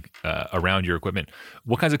working around your equipment.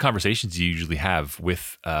 What kinds of conversations do you usually have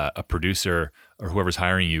with a producer or whoever's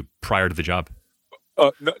hiring you prior to the job?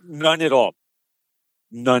 None at all.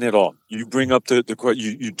 None at all. You bring up the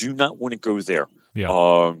you do not want to go there.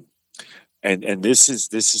 Yeah. And this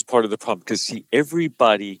is part of the problem, because see,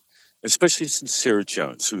 everybody, especially since Sarah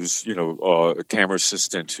Jones, who's a camera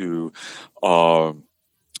assistant who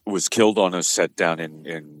was killed on a set down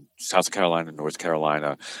in South Carolina, North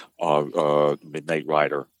Carolina, Midnight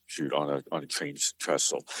Rider shoot on a train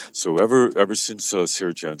trestle. So ever since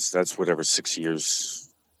Sarah Jones, that's whatever 6 years.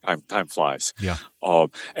 Time flies. Yeah.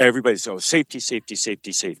 Everybody's safety, safety,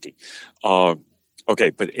 safety, safety. Okay,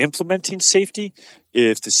 but implementing safety,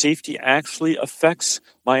 if the safety actually affects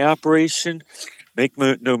my operation, make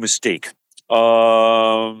no mistake.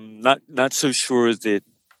 Not so sure that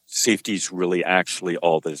safety is really actually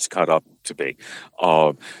all that it's cut up to be.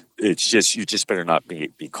 It's just, you just better not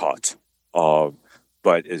be caught.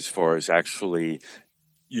 But as far as actually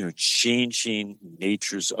changing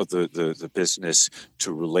natures of the business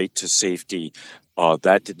to relate to safety,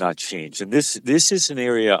 that did not change. And this is an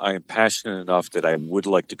area I am passionate enough that I would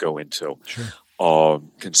like to go into. Sure.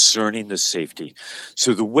 Concerning the safety.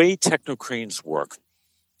 So the way technocranes work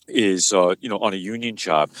is, on a union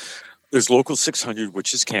job, there's Local 600,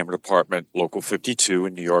 which is camera department, Local 52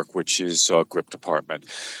 in New York, which is grip department.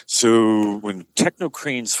 So when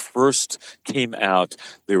technocranes first came out,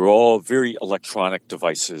 they were all very electronic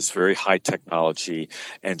devices, very high technology,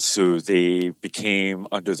 and so they became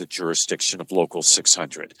under the jurisdiction of Local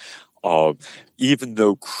 600. Even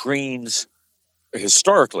though cranes,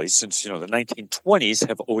 historically, since the 1920s,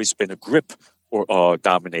 have always been a grip or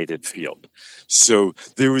dominated field. So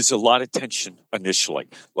there was a lot of tension initially.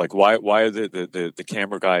 Like, why are the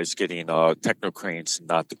camera guys getting technocranes and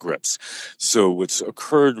not the grips? So what's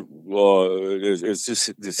occurred is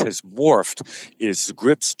this has morphed, is the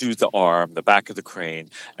grips do the arm, the back of the crane,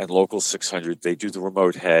 and Local 600, they do the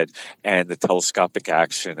remote head and the telescopic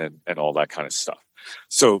action and all that kind of stuff.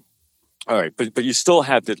 So, all right, but you still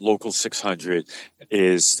have that Local 600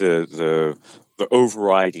 is the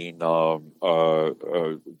overriding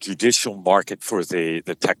judicial market for the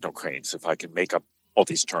technocranes, if I can make up all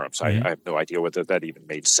these terms. Mm-hmm. I have no idea whether that even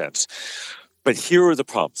made sense. But here are the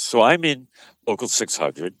problems. So I'm in Local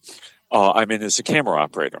 600. I'm in as a camera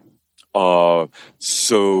operator. And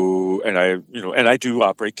I do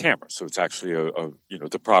operate cameras. So it's actually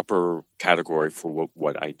the proper category for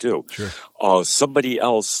what I do. Sure. Somebody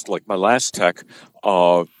else, like my last tech,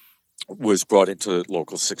 was brought into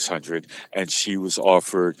Local 600, and she was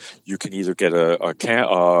offered, you can either get a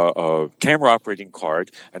camera operating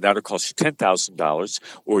card, and that'll cost you $10,000,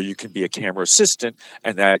 or you can be a camera assistant,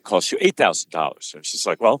 and that costs you $8,000. And she's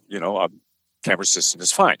like, well, camera assistant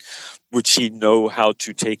is fine. Would she know how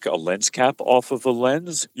to take a lens cap off of a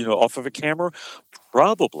lens, off of a camera?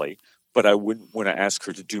 Probably, but I wouldn't want to ask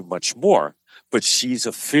her to do much more. But she's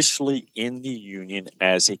officially in the union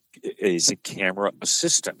as a camera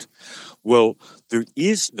assistant. Well, there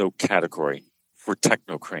is no category for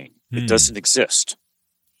technocrane. It doesn't exist.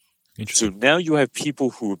 So now you have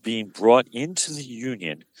people who are being brought into the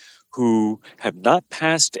union who have not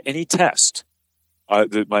passed any test.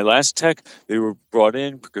 My last tech, they were brought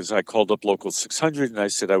in because I called up Local 600 and I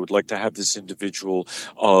said I would like to have this individual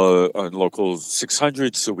on Local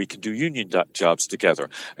 600 so we can do union jobs together.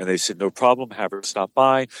 And they said, no problem, have her stop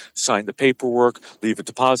by, sign the paperwork, leave a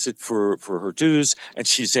deposit for her dues, and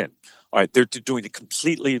she's in. All right, they're doing it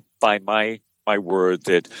completely by my word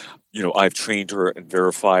that, I've trained her and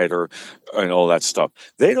verified her and all that stuff.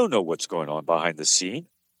 They don't know what's going on behind the scene.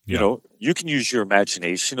 Yeah. You can use your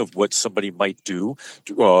imagination of what somebody might do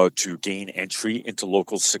to gain entry into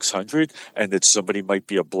Local 600, and that somebody might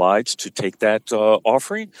be obliged to take that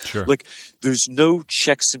offering. Sure. Like, there's no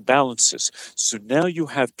checks and balances. So now you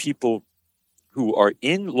have people who are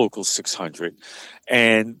in Local 600,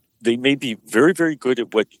 and they may be very, very good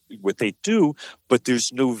at what they do, but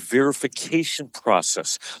there's no verification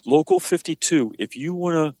process. Local 52, if you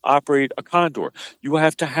want to operate a Condor, you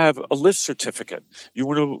have to have a lift certificate. You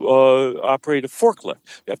want to operate a forklift,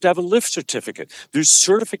 you have to have a lift certificate. There's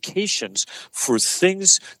certifications for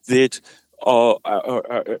things that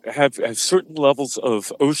have certain levels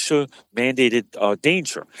of OSHA mandated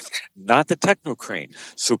danger, not the technocrane.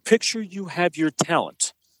 So picture you have your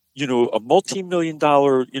talent, a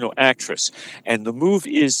multi-million-dollar, actress. And the move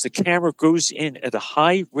is the camera goes in at a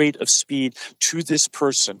high rate of speed to this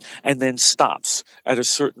person and then stops at a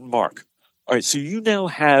certain mark. All right, so you now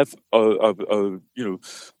have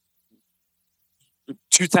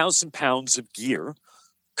 2,000 pounds of gear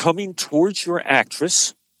coming towards your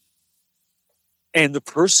actress, and the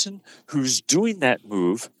person who's doing that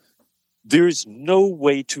move, there's no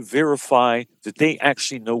way to verify that they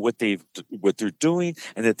actually know what they're doing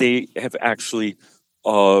and that they have actually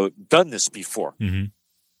done this before. Mm-hmm.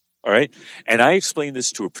 All right. And I explained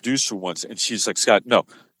this to a producer once, and she's like, Scott, no,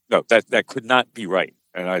 that could not be right.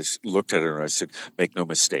 And I looked at her and I said, make no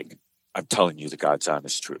mistake. I'm telling you the God's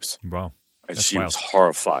honest truth. Wow. And That's she wild. was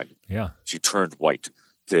horrified. Yeah. She turned white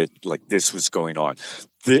that like this was going on.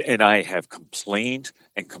 And I have complained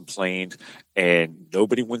and complained, and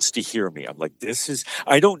nobody wants to hear me. I'm like,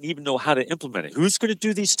 I don't even know how to implement it. Who's going to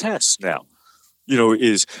do these tests now? You know, are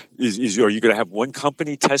you going to have one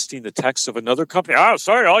company testing the text of another company? Oh,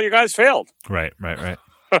 sorry, all you guys failed. Right. Yeah.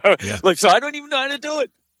 Like, so I don't even know how to do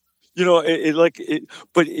it. You know,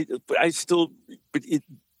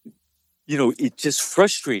 it's just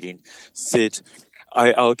frustrating that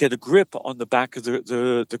I'll get a grip on the back of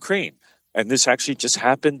the crane. And this actually just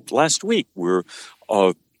happened last week where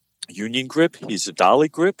Union Grip, he's a dolly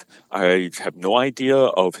grip. I have no idea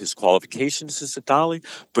of his qualifications as a dolly,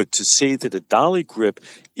 but to say that a dolly grip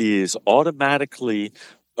is automatically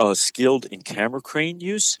skilled in camera crane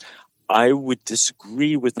use, I would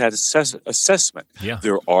disagree with that assessment. Yeah.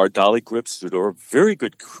 There are dolly grips that are very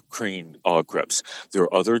good crane grips. There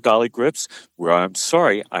are other dolly grips where I'm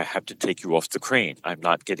sorry, I have to take you off the crane. I'm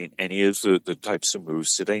not getting any of the types of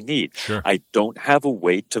moves that I need. Sure. I don't have a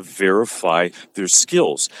way to verify their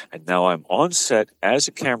skills. And now I'm on set as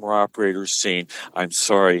a camera operator saying, I'm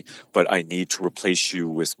sorry, but I need to replace you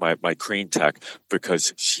with my crane tech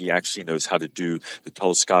because she actually knows how to do the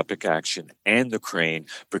telescopic action and the crane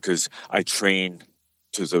because I trained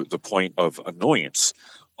to the point of annoyance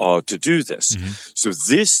to do this. Mm-hmm. So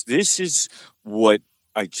this is what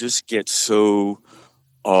I just get so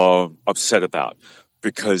upset about,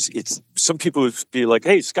 because it's some people would be like,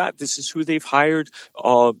 hey, Scott, this is who they've hired.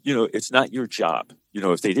 It's not your job.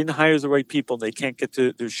 If they didn't hire the right people and they can't get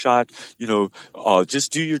their shot,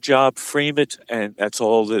 just do your job, frame it, and that's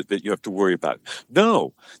all that you have to worry about.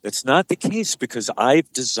 No, that's not the case, because I've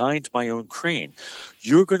designed my own crane.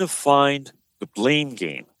 You're going to find the blame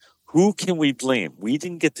game. Who can we blame? We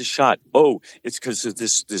didn't get the shot. Oh, it's because of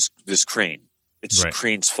this crane. It's Right. the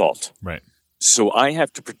crane's fault. Right. So I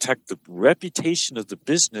have to protect the reputation of the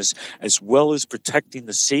business as well as protecting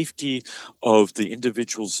the safety of the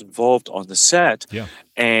individuals involved on the set. Yeah.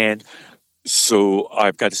 And so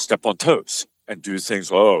I've got to step on toes and do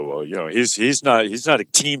things. Oh, well, he's not a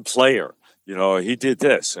team player. He did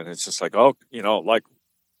this, and it's just like, all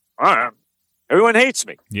right, everyone hates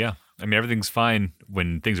me. Yeah. I mean, everything's fine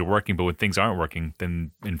when things are working, but when things aren't working,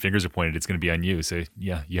 then and fingers are pointed, it's going to be on you. So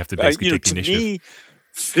yeah, you have to basically take the initiative. To me,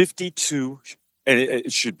 52, and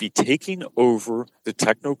it should be taking over the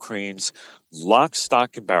Techno Cranes lock,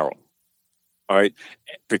 stock, and barrel. All right,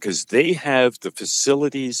 because they have the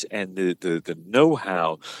facilities and the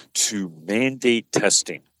know-how to mandate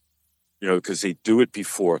testing. Because they do it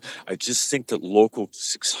before. I just think that Local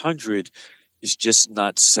 600 is just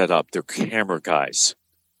not set up. They're camera guys.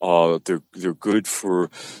 They're good for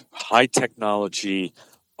high technology,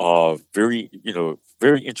 very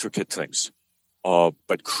intricate things.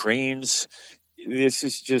 But cranes,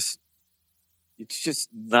 it's just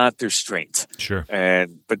not their strength. Sure.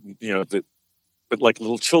 But like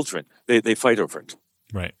little children, they fight over it.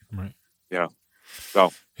 Right. Yeah.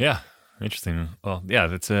 So. Yeah. Interesting. Well, yeah,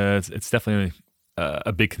 it's definitely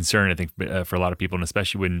a big concern, I think, for a lot of people, and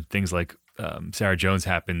especially when things like Sarah Jones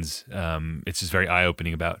happens. It's just very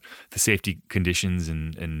eye-opening about the safety conditions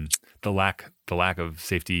and the lack of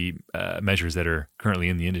safety measures that are currently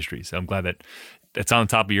in the industry. So I'm glad that that's on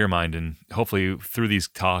top of your mind, and hopefully through these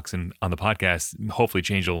talks and on the podcast, hopefully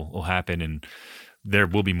change will happen, and there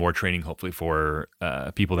will be more training, hopefully, for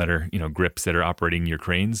people that are grips that are operating your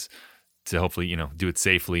cranes to hopefully do it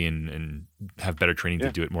safely and have better training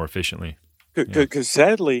to do it more efficiently. Because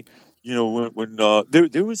sadly, when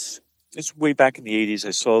there was, it's way back in the 80s,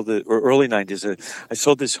 I saw or early 90s, I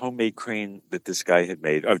saw this homemade crane that this guy had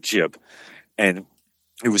made of jib, and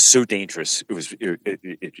it was so dangerous.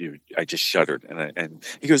 I just shuddered, and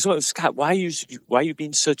he goes, "Oh, Scott, why are you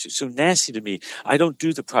being so nasty to me? I don't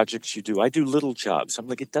do the projects you do. I do little jobs." I'm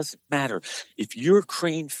like, it doesn't matter if your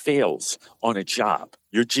crane fails on a job,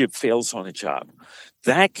 your jib fails on a job.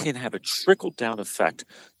 That can have a trickle-down effect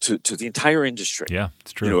to the entire industry. Yeah,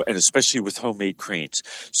 it's true. And especially with homemade cranes.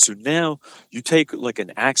 So now you take like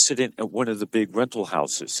an accident at one of the big rental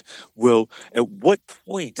houses. Well, at what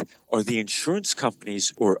point are the insurance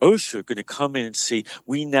companies or OSHA going to come in and say,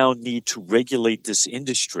 we now need to regulate this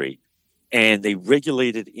industry? And they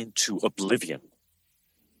regulate it into oblivion.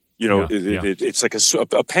 Yeah, yeah. It's like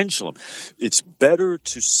a pendulum. It's better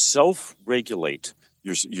to self-regulate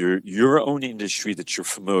your own industry that you're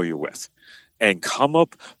familiar with, and come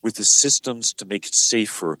up with the systems to make it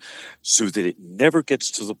safer, so that it never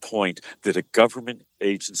gets to the point that a government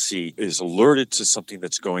agency is alerted to something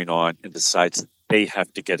that's going on and decides they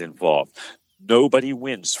have to get involved. Nobody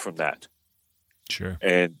wins from that. Sure.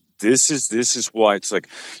 And this is why it's like,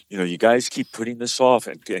 you guys keep putting this off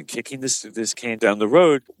and kicking this can down the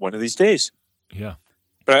road. One of these days. Yeah.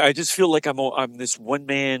 But I just feel like I'm this one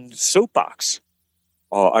man soapbox.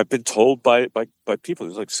 I've been told by people,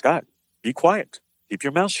 it's like, Scott, be quiet, keep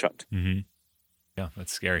your mouth shut. Mm-hmm. Yeah,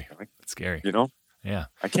 that's scary. That's scary. Yeah.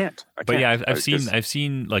 I can't. But yeah, I've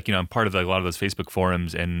seen like, I'm part of a lot of those Facebook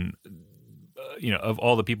forums, and of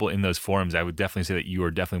all the people in those forums, I would definitely say that you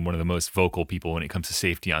are definitely one of the most vocal people when it comes to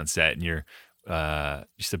safety on set, and you're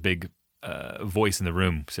just a big voice in the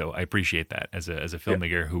room. So I appreciate that as a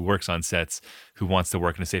filmmaker who works on sets, who wants to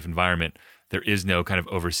work in a safe environment. There is no kind of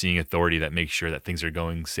overseeing authority that makes sure that things are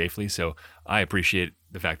going safely. So I appreciate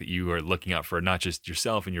the fact that you are looking out for not just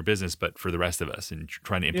yourself and your business, but for the rest of us, and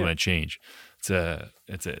trying to implement change. It's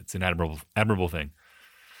an admirable thing.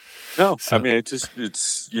 No, I mean,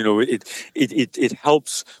 it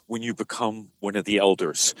helps when you become one of the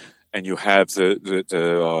elders and you have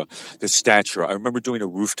the stature. I remember doing a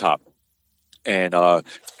rooftop, and there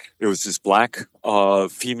was this black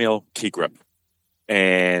female key grip,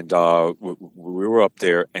 and we were up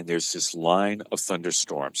there, and there's this line of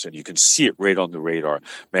thunderstorms, and you can see it right on the radar.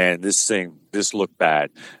 Man, this looked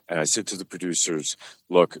bad. And I said to the producers,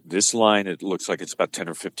 look, this line, it looks like it's about 10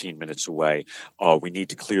 or 15 minutes away. We need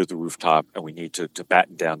to clear the rooftop, and we need to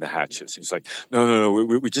batten down the hatches. He's like, no,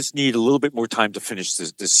 we just need a little bit more time to finish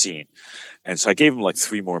this scene. And so I gave him like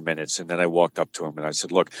 3 more minutes, and then I walked up to him and I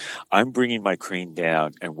said, look, I'm bringing my crane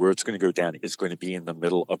down, and where it's going to go down is going to be in the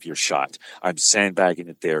middle of your shot. I'm sandbagging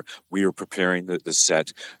it there. We are preparing the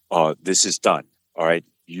set. This is done. All right.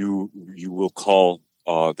 You will call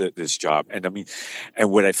this job. And I mean,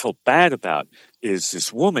 and what I felt bad about is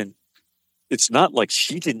this woman. It's not like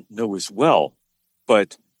she didn't know as well,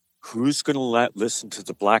 but who's going to listen to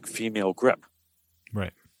the black female grip?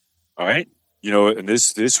 Right. All right. And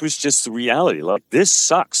this was just the reality. Like, this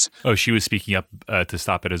sucks. Oh, she was speaking up to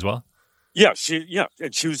stop it as well? Yeah,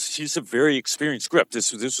 and she's a very experienced grip.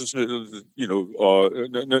 This was no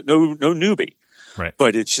newbie. Right.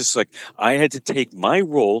 But it's just like, I had to take my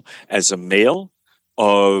role as a male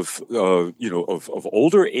of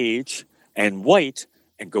older age and white,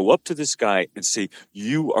 and go up to this guy and say,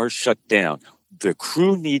 you are shut down. The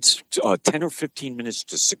crew needs 10 or 15 minutes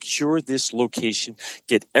to secure this location,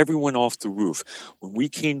 get everyone off the roof. When we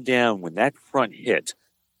came down, when that front hit,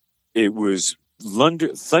 it was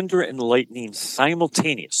thunder and lightning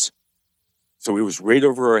simultaneous. So it was right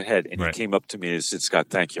over our head. And He came up to me and said, Scott,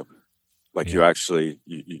 thank you. Like, you actually,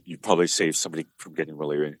 you probably saved somebody from getting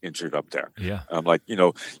really injured up there. Yeah. I'm like,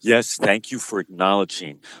 yes, thank you for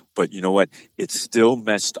acknowledging. But you know what? It's still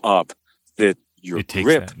messed up that your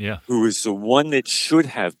grip, who is the one that should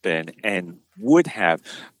have been and would have,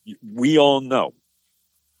 we all know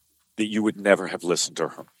that you would never have listened to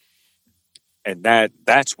her. And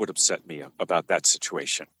that's what upset me about that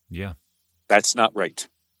situation. Yeah. That's not right.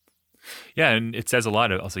 Yeah, and it says a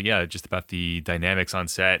lot also, just about the dynamics on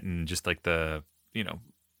set, and just like the,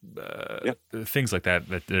 things like that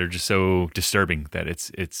they're just so disturbing that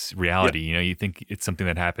it's reality. You think it's something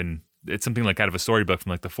that happened. It's something like out of a storybook from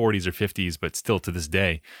like the 40s or 50s, but still to this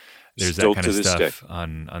day, there's that kind of stuff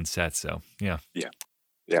on set. So yeah.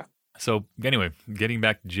 So anyway, getting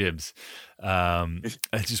back to Jibs, I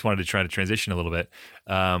just wanted to try to transition a little bit.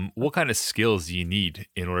 What kind of skills do you need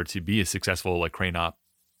in order to be a successful like crane op?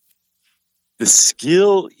 The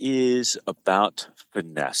skill is about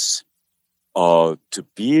finesse. To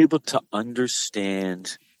be able to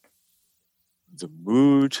understand the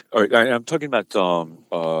mood. I'm talking about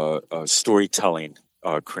storytelling.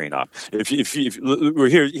 Crane op.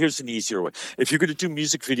 Here's an easier way. If you're going to do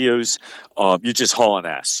music videos, you just haul an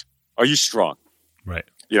ass. Are you strong? Right.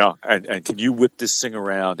 And can you whip this thing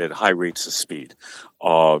around at high rates of speed?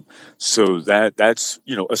 So that's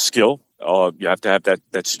a skill. You have to have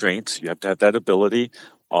that strength. You have to have that ability.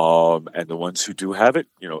 And the ones who do have it,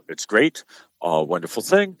 it's great. Wonderful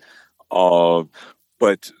thing.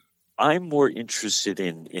 But I'm more interested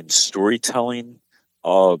in storytelling,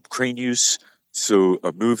 crane use. So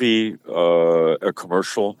a movie, a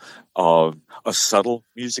commercial, a subtle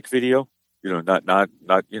music video, not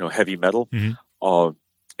heavy metal. Mm-hmm.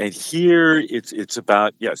 And here it's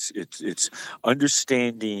about, it's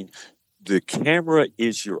understanding the camera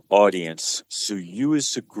is your audience. So you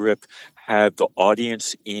as the grip have the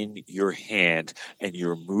audience in your hand and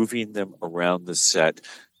you're moving them around the set,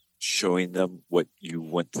 showing them what you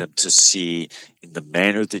want them to see in the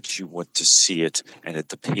manner that you want to see it and at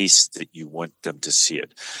the pace that you want them to see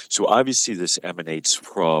it. So obviously this emanates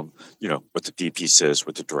from, what the DP says,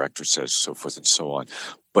 what the director says, so forth and so on.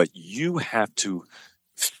 But you have to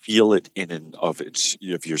feel it in and of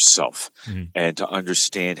yourself, and to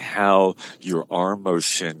understand how your arm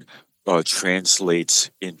motion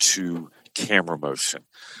translates into camera motion.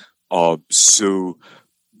 So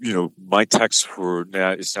my techs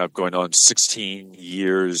it's now going on 16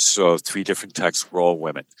 years. 3 different techs were all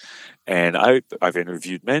women, and I've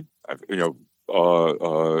interviewed men,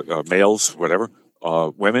 males, whatever,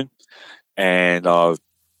 women, and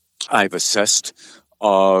I've assessed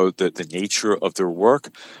the nature of their work.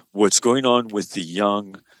 What's going on with the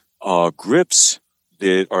young grips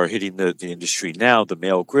that are hitting the industry now, the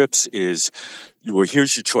male grips, is, well,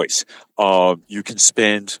 here's your choice. You can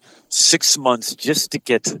spend 6 months just to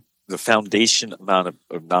get the foundation amount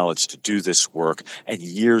of knowledge to do this work and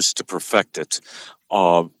years to perfect it.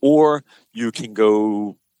 Or you can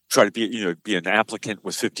go try to be an applicant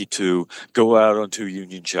with 52, go out onto a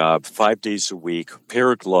union job 5 days a week,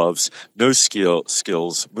 pair of gloves, no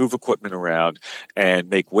skills, move equipment around, and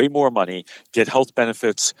make way more money, get health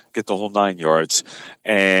benefits, get the whole 9 yards.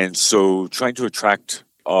 And so trying to attract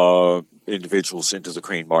individuals into the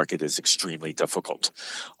crane market is extremely difficult.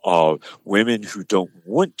 Women who don't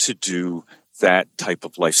want to do that type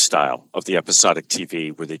of lifestyle of the episodic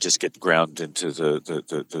TV where they just get ground into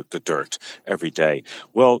the dirt every day,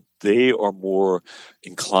 well, they are more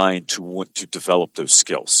inclined to want to develop those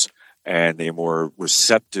skills, and they're more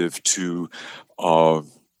receptive to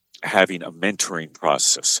having a mentoring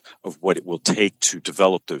process of what it will take to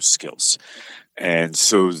develop those skills. And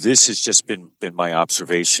so this has just been my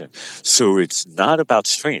observation. So it's not about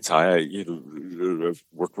strength. I've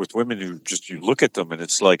worked with women who just, you look at them and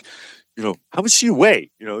it's like, how much do you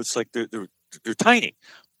weigh? It's like they're tiny,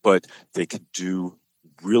 but they can do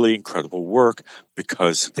really incredible work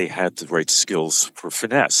because they had the right skills for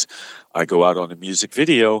finesse. I go out on a music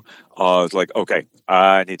video, like, okay,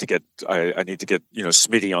 I need to get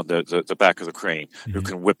Smitty on the back of the crane who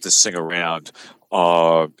can whip this thing around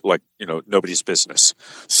like nobody's business.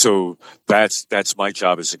 So that's my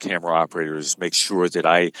job as a camera operator, is make sure that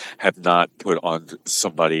I have not put on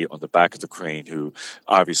somebody on the back of the crane who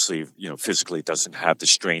obviously physically doesn't have the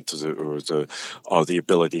strength or the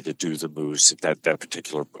ability to do the moves that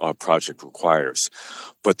particular project requires.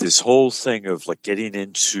 But this whole thing of like getting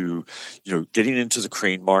into the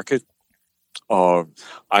crane market,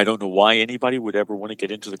 I don't know why anybody would ever want to get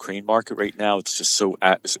into the crane market right now. It's just so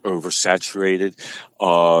oversaturated.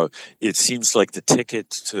 It seems like the ticket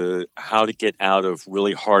to how to get out of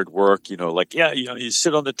really hard work, you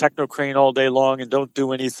sit on the techno crane all day long and don't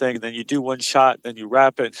do anything. Then you do one shot, then you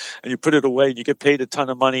wrap it and you put it away and you get paid a ton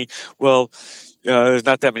of money. Well, there's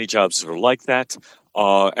not that many jobs that are like that.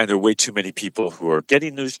 And there are way too many people who are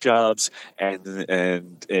getting those jobs, and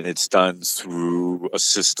it's done through a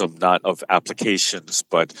system not of applications,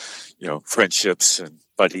 but friendships and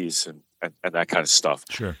buddies and that kind of stuff.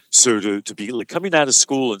 Sure. So to be like coming out of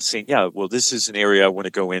school and saying, yeah, well, this is an area I want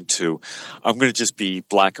to go into, I'm going to just be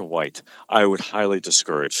black and white, I would highly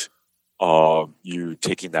discourage you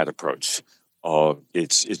taking that approach.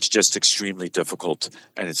 It's just extremely difficult,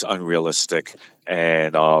 and it's unrealistic,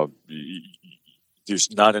 and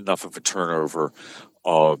there's not enough of a turnover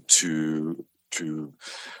to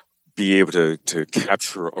be able to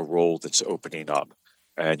capture a role that's opening up.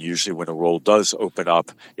 And usually when a role does open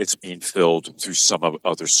up, it's being filled through some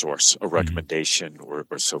other source, a recommendation or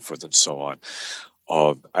so forth and so on.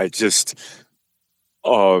 I just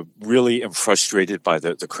really am frustrated by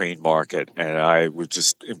the crane market, and I would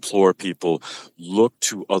just implore people, look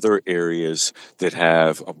to other areas that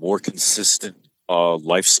have a more consistent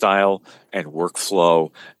lifestyle and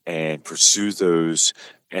workflow, and pursue those,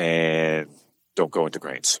 and don't go into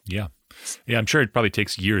cranes. Yeah. I'm sure it probably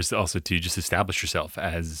takes years also to just establish yourself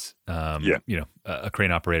as, a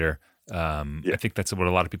crane operator. I think that's what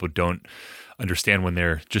a lot of people don't understand when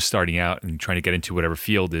they're just starting out and trying to get into whatever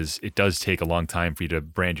field is. It does take a long time for you to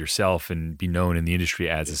brand yourself and be known in the industry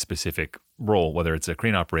as a specific role, whether it's a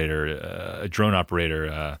crane operator, a drone operator,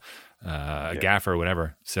 a gaffer, or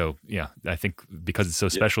whatever. So I think because it's so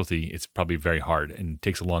specialty, it's probably very hard and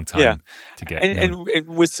takes a long time to get. And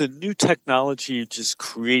with the new technology, just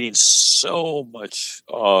creating so much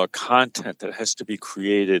content that has to be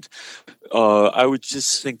created, I would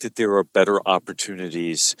just think that there are better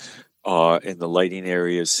opportunities in the lighting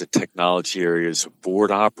areas, the technology areas, board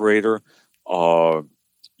operator.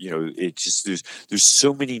 it just there's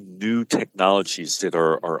so many new technologies that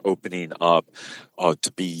are opening up.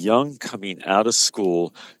 To be young coming out of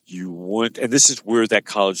school, and this is where that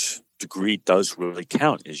college degree does really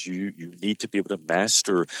count, is you need to be able to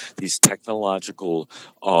master these technological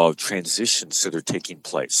transitions that are taking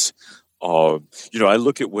place. I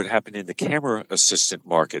look at what happened in the camera assistant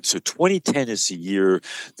market. So 2010 is the year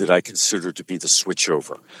that I consider to be the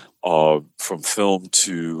switchover from film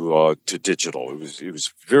to digital. It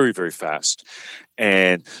was very, very fast,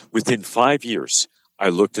 and within 5 years, I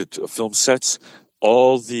looked at film sets.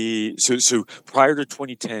 So prior to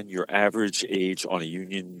 2010, your average age on a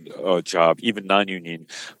union job, even non-union,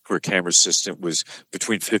 for a camera assistant was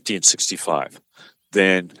between 50 and 65.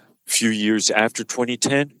 Then a few years after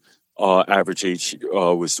 2010, average age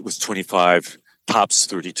was 25, tops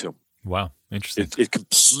 32. Wow, interesting. It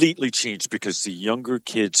completely changed because the younger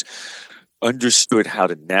kids understood how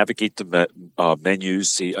to navigate the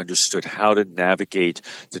menus. They understood how to navigate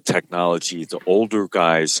the technology. The older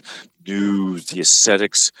guys knew the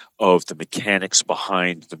aesthetics of the mechanics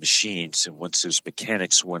behind the machines, and once those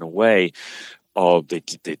mechanics went away,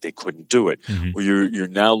 they couldn't do it. Mm-hmm. Well, you're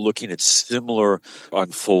now looking at similar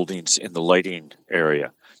unfoldings in the lighting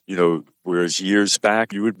area. Whereas years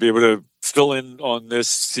back, you would be able to fill in on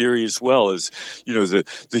this theory as well, as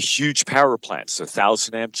the huge power plants, the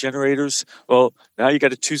 1,000-amp generators. Well, now you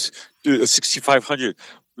got a 6,500,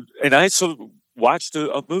 and I watched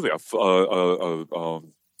a movie,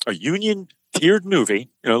 a union tiered movie,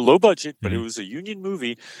 low budget, but it was a union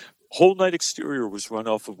movie. Whole night exterior was run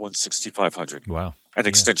off of 1,6,500. Wow, and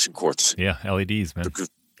extension cords. Yeah, LEDs, man.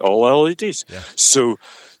 All LEDs. Yeah. So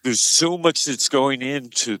there's so much that's going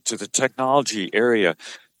into the technology area.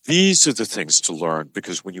 These are the things to learn,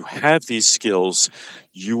 because when you have these skills,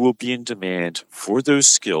 you will be in demand for those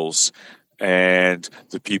skills. And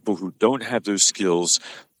the people who don't have those skills,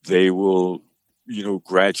 they will,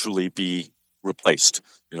 gradually be replaced.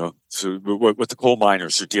 So what the coal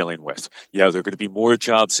miners are dealing with. Yeah, there are going to be more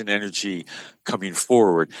jobs in energy coming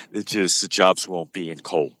forward. It's just the jobs won't be in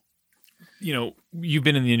coal. You've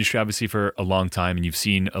been in the industry obviously for a long time, and you've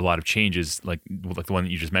seen a lot of changes, like the one that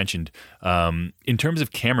you just mentioned. In terms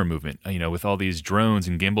of camera movement, with all these drones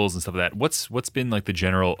and gimbals and stuff like that, what's been like the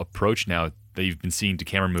general approach now that you've been seeing to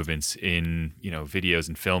camera movements in videos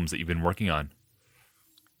and films that you've been working on?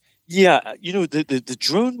 Yeah, the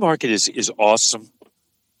drone market is awesome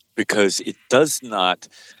because it does not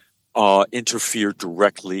interfere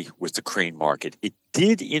directly with the crane market. It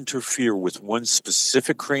did interfere with one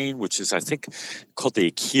specific crane, which is, I think, called the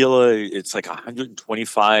Aquila. It's like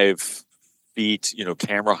 125 feet,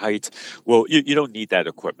 camera height. Well, you don't need that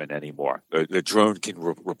equipment anymore. The drone can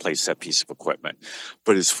replace that piece of equipment.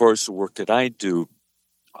 But as far as the work that I do,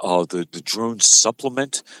 the drones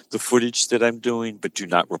supplement the footage that I'm doing, but do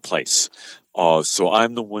not replace. So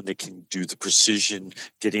I'm the one that can do the precision,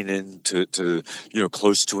 getting into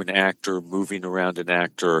close to an actor, moving around an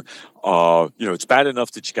actor. It's bad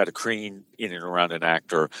enough that you got a crane in and around an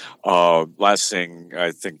actor. Last thing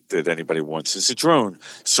I think that anybody wants is a drone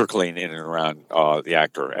circling in and around the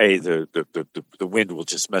actor. The wind will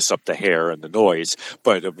just mess up the hair and the noise.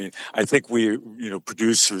 But I think we,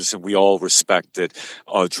 producers, and we all respect that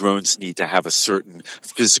drones need to have a certain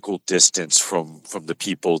physical distance from the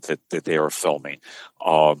people that they are filming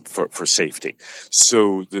for safety.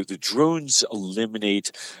 So the drones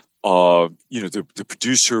eliminate the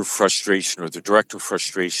producer frustration or the director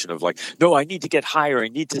frustration of like, no, I need to get higher. I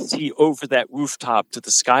need to see over that rooftop to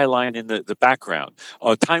the skyline in the background.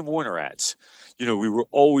 Time Warner ads. We were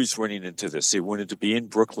always running into this. They wanted to be in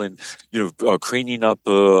Brooklyn, craning up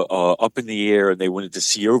in the air, and they wanted to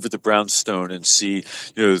see over the brownstone and see,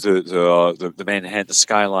 the Manhattan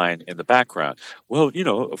skyline in the background. Well, a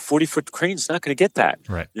 40-foot crane's not going to get that.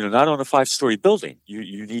 Right. Not on a 5-story building.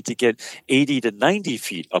 You need to get 80 to 90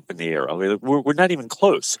 feet up in the air. We're not even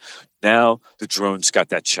close. Now the drones got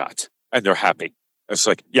that shot, and they're happy. It's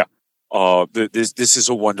like, yeah. This is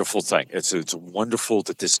a wonderful thing. It's wonderful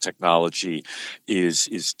that this technology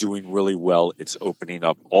is doing really well. It's opening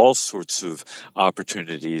up all sorts of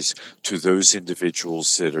opportunities to those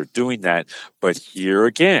individuals that are doing that. But here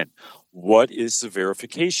again, what is the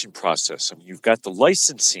verification process? You've got the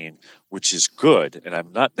licensing, which is good, and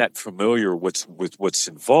I'm not that familiar with what's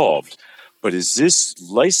involved. But is this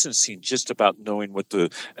licensing just about knowing what the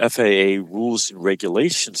FAA rules and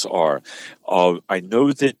regulations are? I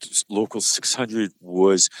know that Local 600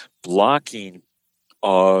 was blocking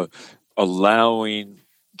allowing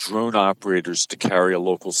drone operators to carry a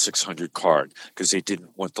local 600 card because they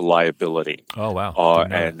didn't want the liability. Oh, wow.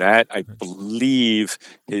 And that, I believe,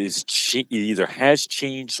 either has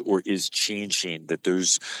changed or is changing, that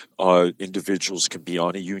those individuals can be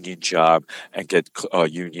on a union job and get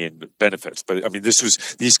union benefits. But I mean,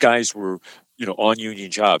 these guys were, on union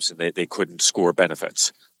jobs, and they couldn't score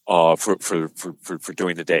benefits for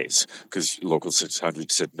doing the days because Local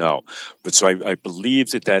 600 said no. But so I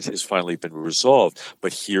believe that has finally been resolved.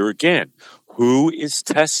 But here again, who is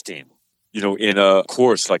testing? In a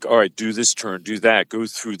course like, all right, do this turn, do that, go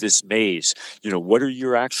through this maze. What are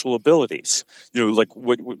your actual abilities? Like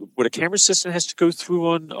what a camera assistant has to go through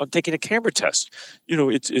on taking a camera test.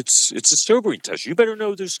 It's a sobering test. You better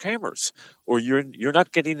know there's cameras, or you're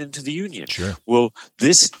not getting into the union. Sure. Well,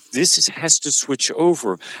 this has to switch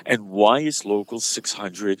over. And why is Local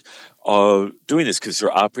 600 doing this? Because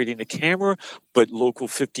they're operating a camera, but Local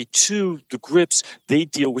 52, the grips, they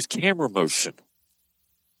deal with camera motion.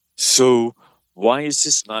 So why is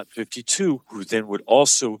this not 52, who then would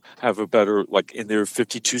also have a better, like in their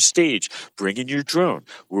 52 stage, bring in your drone.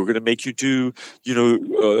 We're going to make you do,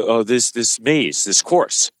 this maze, this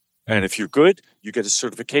course. And if you're good, you get a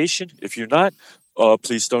certification. If you're not,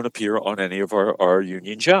 please don't appear on any of our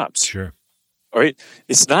union jobs. Sure. All right.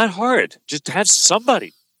 It's not hard. Just have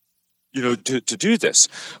somebody, to do this.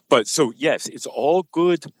 But so, yes, it's all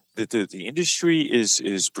good. The industry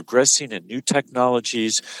is progressing in new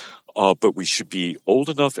technologies, but we should be old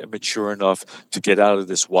enough and mature enough to get out of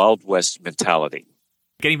this Wild West mentality.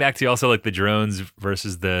 Getting back to also like the drones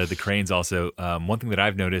versus the cranes. Also, one thing that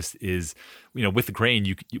I've noticed is, with the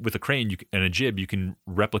crane, and a jib, you can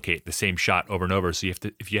replicate the same shot over and over. So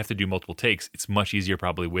if you have to do multiple takes, it's much easier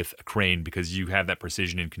probably with a crane because you have that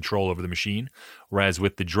precision and control over the machine. Whereas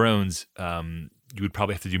with the drones, you would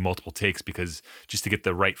probably have to do multiple takes because just to get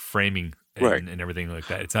the right framing and everything like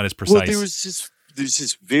that. It's not as precise. Well, there's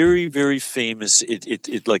this very, very famous,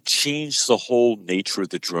 it like changed the whole nature of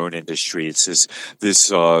the drone industry. It's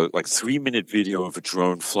this like 3-minute video of a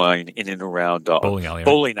drone flying in and around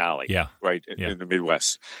bowling alley. Yeah. Right. Yeah. In the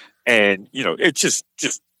Midwest. And, it's just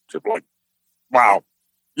like, wow.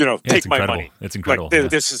 Take my money. It's incredible. Like,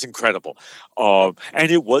 this is incredible. And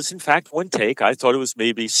it was, in fact, one take. I thought it was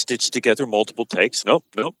maybe stitched together multiple takes. Nope.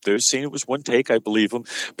 They're saying it was one take. I believe them.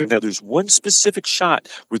 But now there's one specific shot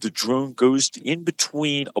where the drone goes in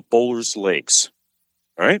between a bowler's legs.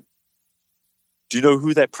 All right? Do you know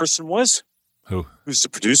who that person was? Who? Who's the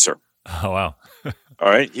producer? Oh, wow. All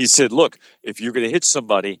right? He said, look, if you're going to hit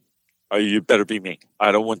somebody, you better be me.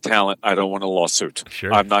 I don't want talent. I don't want a lawsuit.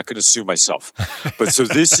 Sure. I'm not going to sue myself. But so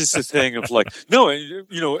this is the thing of like, no,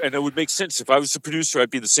 and it would make sense. If I was the producer, I'd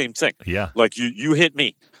be the same thing. Yeah. Like you hit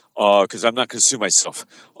me because I'm not going to sue myself.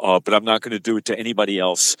 But I'm not going to do it to anybody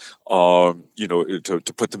else,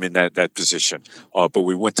 to put them in that position. But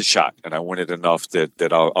we went the shot, and I wanted enough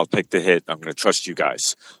that I'll take the hit. I'm going to trust you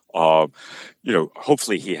guys.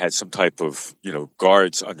 Hopefully he had some type of,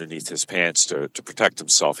 guards underneath his pants to protect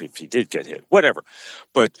himself if he did get hit, whatever.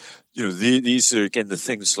 But, these are, again, the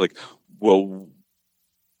things like, well,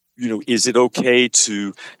 is it okay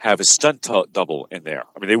to have a stunt double in there?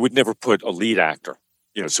 I mean, they would never put a lead actor.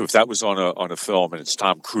 So if that was on a film and it's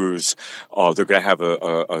Tom Cruise, they're going to have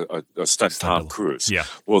a stunt Tom Cruise. Yeah.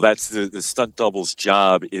 Well, that's the stunt double's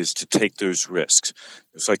job is to take those risks.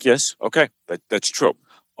 It's like, yes, okay, that's true.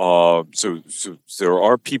 So there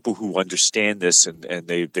are people who understand this and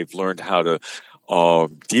they've learned how to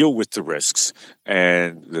deal with the risks,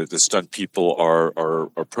 and the stunt people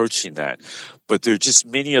are approaching that. But there are just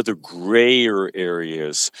many other grayer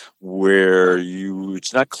areas where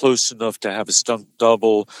it's not close enough to have a stunt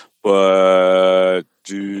double, but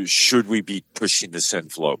should we be pushing this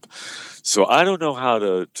envelope? So I don't know how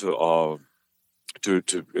to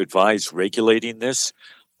advise regulating this.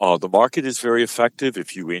 The market is very effective.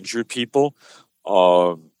 If you injure people,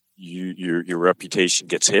 your reputation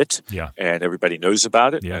gets hit, and everybody knows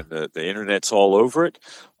about it, and the internet's all over it.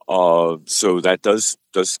 So that does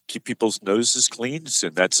keep people's noses clean,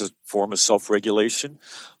 and that's a form of self-regulation.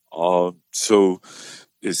 So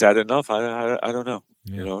is that enough? I don't know.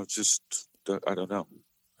 Yeah. I don't know.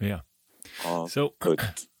 Yeah. So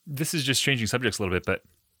this is just changing subjects a little bit, but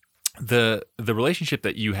the relationship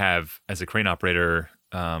that you have as a crane operator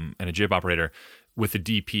and a jib operator with the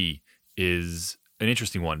DP is an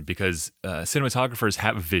interesting one because cinematographers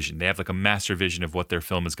have a vision. They have like a master vision of what their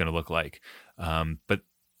film is going to look like. But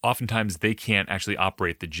oftentimes they can't actually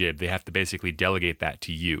operate the jib. They have to basically delegate that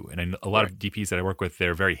to you. And a lot of DPs that I work with,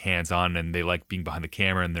 they're very hands-on and they like being behind the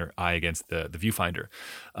camera and their eye against the viewfinder.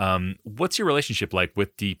 What's your relationship like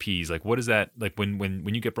with DPs? Like, what is that like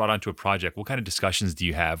when you get brought onto a project? What kind of discussions do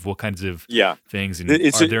you have? What kinds of things? And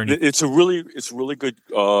it's a really good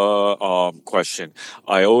question.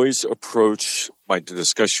 I always approach my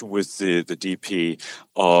discussion with the DP.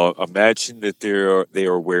 Imagine that they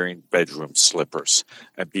are wearing bedroom slippers,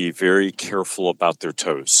 and be very careful about their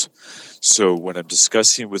toes. So when I'm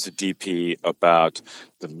discussing with the DP about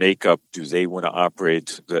the makeup, do they want to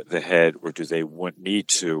operate the head or do they want me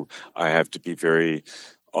to? I have to be very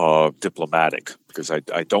diplomatic because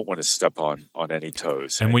I don't want to step on any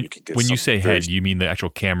toes. And when you say head, you mean the actual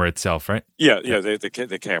camera itself, right? Yeah,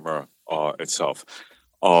 the camera itself.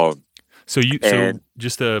 So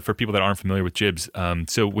just for people that aren't familiar with jibs,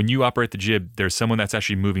 so when you operate the jib, there's someone that's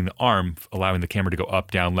actually moving the arm, allowing the camera to go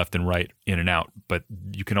up, down, left, and right, in and out. But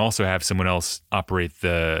you can also have someone else operate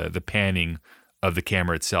the panning of the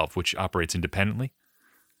camera itself, which operates independently.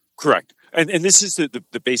 Correct. And this is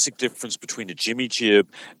the basic difference between a Jimmy jib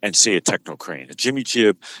and, say, a techno crane. A Jimmy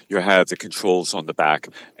jib, you have the controls on the back,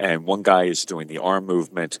 and one guy is doing the arm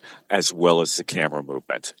movement as well as the camera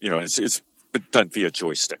movement. It's done via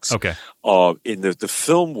joysticks. Okay. In the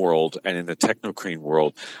film world and in the techno crane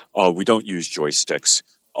world, we don't use joysticks.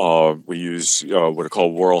 We use what are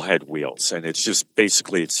called whirl head wheels, and it's just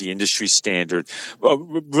basically it's the industry standard.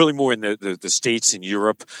 Really, more in the States and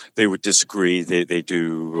Europe, they would disagree. They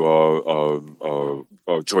do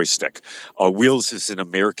joystick. Wheels is an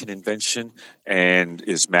American invention and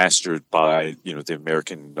is mastered by the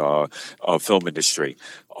American film industry.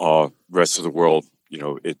 Rest of the world,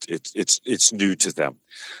 it's new to them.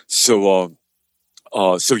 So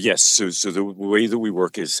yes. So the way that we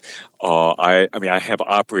work is, I have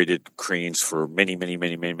operated cranes for many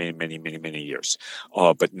years,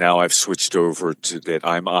 but now I've switched over to that.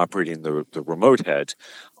 I'm operating the remote head,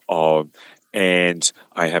 and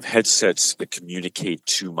I have headsets that communicate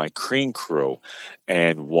to my crane crew.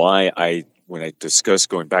 And when I discuss,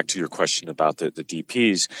 going back to your question about the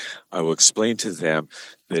DPs, I will explain to them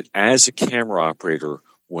that as a camera operator,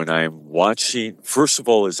 when I'm watching, first of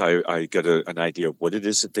all, is I get an idea of what it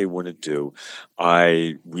is that they want to do.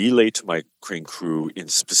 I relay to my crane crew in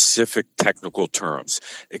specific technical terms: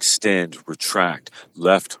 extend, retract,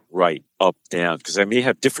 left, right, up, down, because I may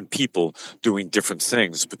have different people doing different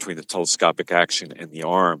things between the telescopic action and the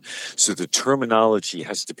arm. So the terminology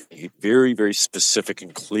has to be very, very specific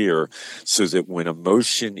and clear so that when a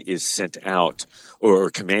motion is sent out or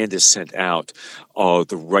a command is sent out,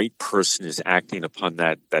 the right person is acting upon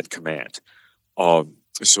that command.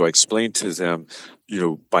 So I explained to them,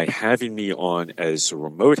 by having me on as a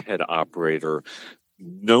remote head operator,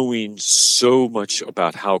 knowing so much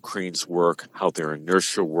about how cranes work, how their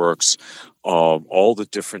inertia works, all the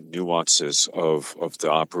different nuances of the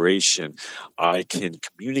operation, I can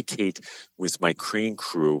communicate with my crane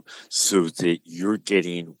crew so that you're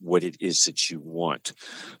getting what it is that you want.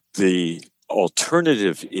 The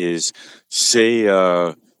alternative is, say,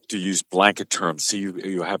 to use blanket terms, so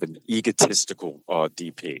you have an egotistical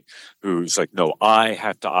DP who's like, no, I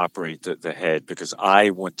have to operate the head because I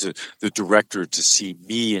want the director to see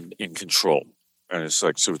me in control. And it's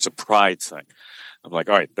like, so it's a pride thing. I'm like,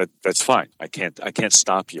 all right, that's fine. I can't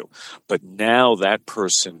stop you. But now that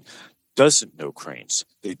person doesn't know cranes.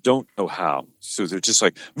 They don't know how. So they're just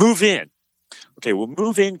like, move in. Okay, well,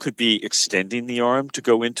 move in could be extending the arm to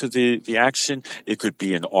go into the action. It could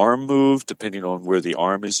be an arm move, depending on where the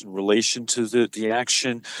arm is in relation to the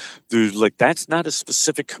action. That's not a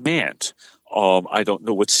specific command. I don't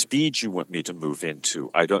know what speed you want me to move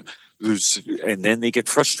into. And then they get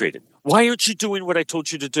frustrated. Why aren't you doing what I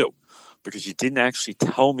told you to do? Because you didn't actually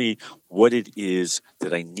tell me what it is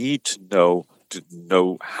that I need to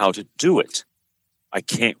know how to do it. I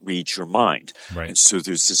can't read your mind. Right. And so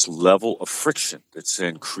there's this level of friction that's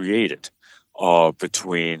then created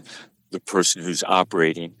between the person who's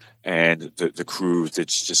operating and the crew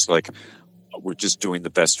that's just like, we're just doing the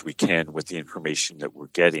best we can with the information that we're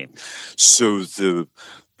getting. So the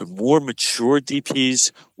more mature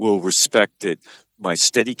DPs will respect that my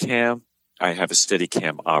Steadicam, I have a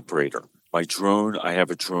Steadicam operator. My drone, I have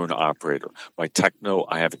a drone operator. My techno,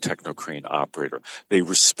 I have a techno crane operator. They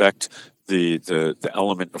respect the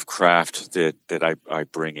element of craft that I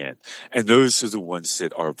bring in. And those are the ones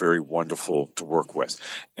that are very wonderful to work with.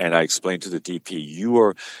 And I explained to the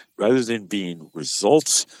DP, rather than being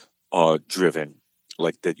results driven,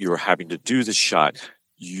 like that you're having to do the shot,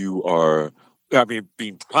 being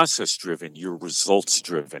process driven, you're results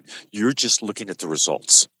driven. You're just looking at the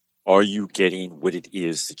results. Are you getting what it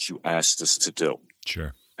is that you asked us to do?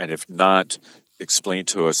 Sure. And if not, explain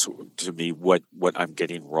to me what I'm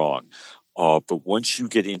getting wrong. But once you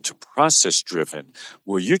get into process driven,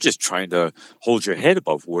 where you're just trying to hold your head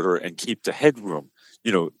above water and keep the headroom,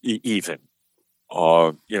 even,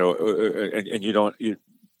 and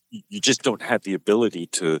you just don't have the ability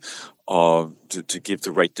to give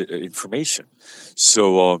the right information.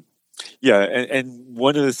 So yeah, and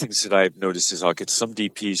one of the things that I've noticed is I'll get some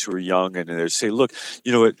DPs who are young and they say, "Look,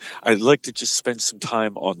 you know what? I'd like to just spend some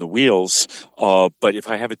time on the wheels, but if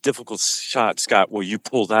I have a difficult shot, Scott, will you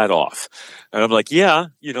pull that off?" And I'm like, "Yeah,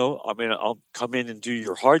 I mean, I'll come in and do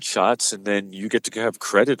your hard shots, and then you get to have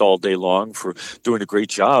credit all day long for doing a great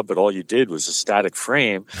job, but all you did was a static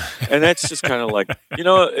frame," and that's just kind of like,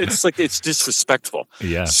 it's disrespectful.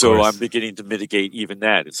 Yeah, of So I'm course. beginning to mitigate even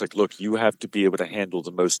that. It's like, look, you have to be able to handle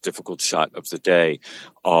the most difficult shot of the day,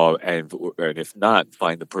 and if not,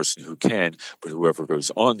 find the person who can. But whoever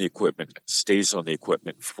goes on the equipment stays on the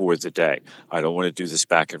equipment for the day. I don't want to do this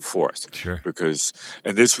back and forth Sure.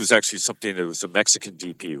 and this was actually something that was a Mexican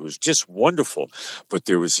DP who was just wonderful. But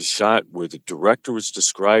there was a shot where the director was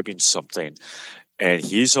describing something, and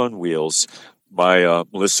he's on wheels. My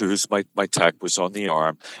Melissa, who's my tech, was on the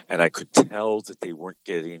arm, and I could tell that they weren't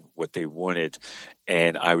getting what they wanted.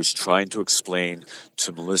 And I was trying to explain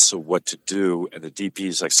to Melissa what to do, and the DP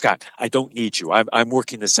is like, "Scott, I don't need you. I'm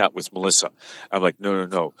working this out with Melissa." I'm like, "No, no,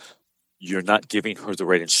 no. You're not giving her the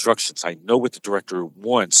right instructions. I know what the director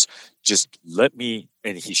wants. Just let me."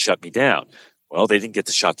 And he shut me down. Well, they didn't get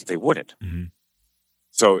the shot that they wanted. Hmm.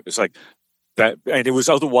 So it's like, that, and it was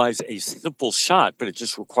otherwise a simple shot, but it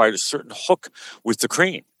just required a certain hook with the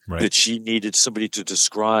crane Right. that she needed somebody to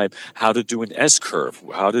describe how to do an S curve,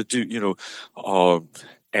 how to do,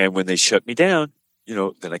 and when they shut me down,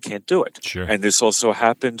 then I can't do it. Sure. And this also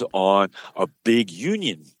happened on a big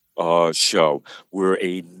union show where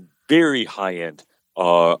a very high end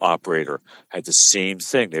operator had the same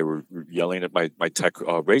thing. They were yelling at my tech,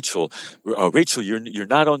 Rachel. "Rachel, you're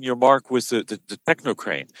not on your mark with the techno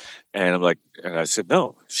crane." And I said,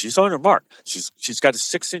 "No, she's on her mark. She's got a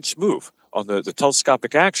 6-inch move on the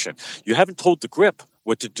telescopic action. You haven't told the grip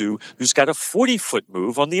what to do, who's got a 40-foot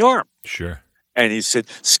move on the arm." Sure. And he said,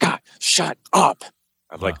 "Scott, shut up."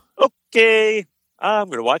 I'm like, Wow. "Okay, I'm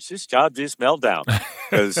going to watch this job just melt down."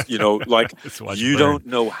 Because, Just watch it you burn. don't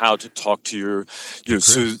know how to talk to your,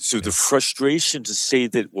 so the frustration to say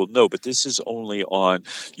that, well, no, but this is only on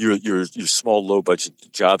your small, low budget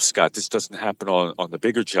jobs, Scott. This doesn't happen on the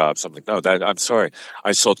bigger jobs. I'm like, no, I'm sorry.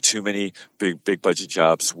 I saw too many big budget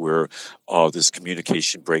jobs where this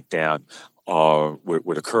communication breakdown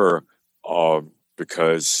would occur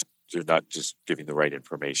because they're not just giving the right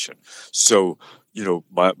information. So,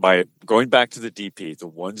 my going back to the DP, the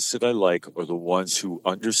ones that I like are the ones who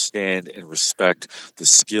understand and respect the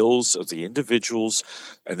skills of the individuals,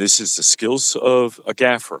 and this is the skills of a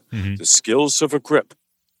gaffer, Hmm. the skills of a grip.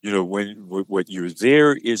 What you're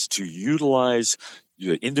there is to utilize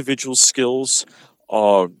your individual skills,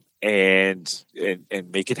 and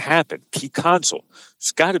make it happen. Pete Consul,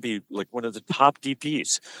 it's got to be like one of the top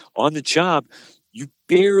DPs on the job. You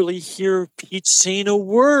barely hear Pete saying a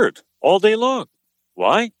word all day long.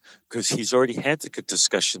 Why? Because he's already had the good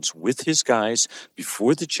discussions with his guys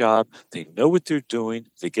before the job. They know what they're doing.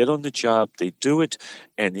 They get on the job. They do it.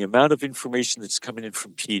 And the amount of information that's coming in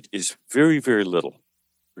from Pete is very, very little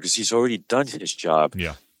because he's already done his job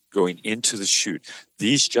Yeah. going into the shoot.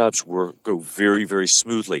 These jobs go very, very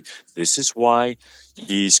smoothly. This is why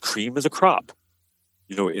he's cream of the crop.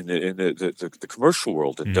 In the commercial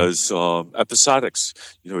world, it Mhm. does episodics.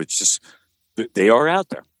 It's just they are out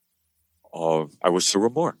there. I wish there were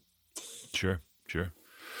more. Sure. Sure.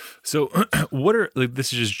 So, what are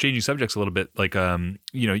this is just changing subjects a little bit. Like,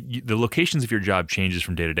 the locations of your job changes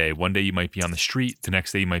from day to day. One day you might be on the street. The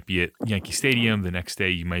next day you might be at Yankee Stadium. The next day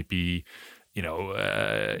you might be, in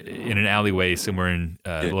an alleyway somewhere in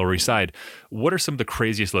the Lower East Side. What are some of the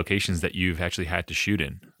craziest locations that you've actually had to shoot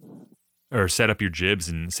in, or set up your jibs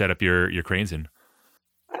and set up your cranes in?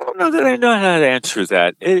 I don't know that I know how to answer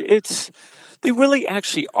that. They really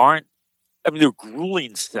actually aren't. I mean, they're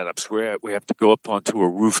grueling setups where we have to go up onto a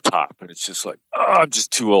rooftop, and it's just like, oh, I'm just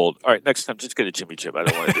too old. All right, next time, just get a Jimmy Jib. I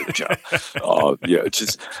don't want to do the job. It's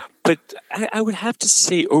just. But I would have to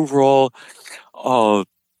say overall,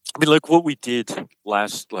 like what we did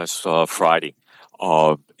last Friday.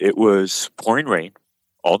 It was pouring rain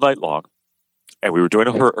all night long, and we were doing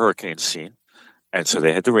a hurricane scene. And so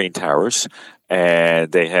they had the rain towers,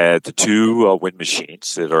 and they had the two wind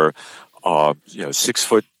machines that are,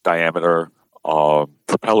 6-foot diameter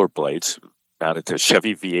propeller blades mounted to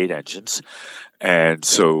Chevy V8 engines. And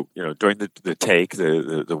so, during the take,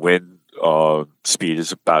 the wind speed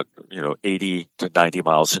is about 80 to 90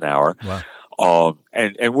 miles an hour. Wow.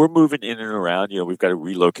 And we're moving in and around. We've got to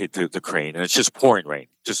relocate the crane, and it's just pouring rain.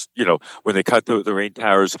 Just when they cut the rain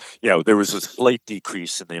towers, there was a slight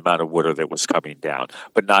decrease in the amount of water that was coming down,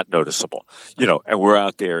 but not noticeable. And we're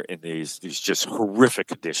out there in these just horrific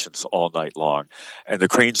conditions all night long, and the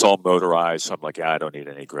crane's all motorized. So I'm like, yeah, I don't need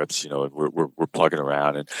any grips. And we're plugging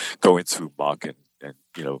around and going through muck and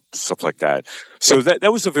stuff like that. So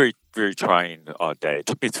that was a very, very trying day. It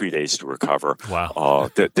took me 3 days to recover.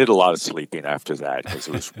 Wow. Did a lot of sleeping after that because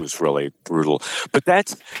it was really brutal. But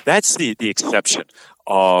that's the exception.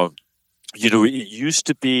 It used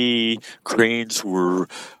to be cranes were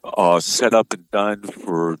set up and done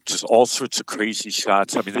for just all sorts of crazy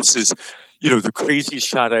shots. I mean, this is, the craziest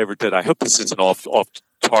shot I ever did. I hope this isn't off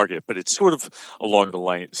target, but it's sort of along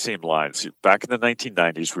the same lines. Back in the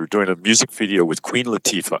 1990s, we were doing a music video with Queen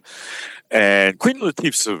Latifah, and Queen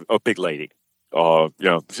Latifah's a big lady.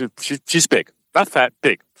 She's big, not fat,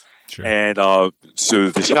 big. Sure. And so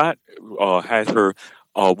the shot had her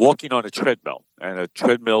walking on a treadmill, and a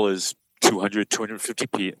treadmill is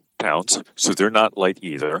 250 pounds, so they're not light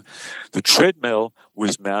either. The treadmill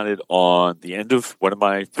was mounted on the end of one of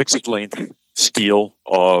my fixed length steel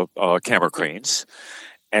camera cranes.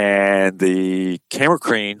 And the camera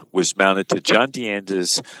crane was mounted to John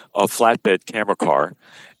Deanda's flatbed camera car,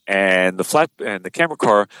 and the camera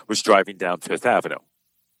car was driving down Fifth Avenue.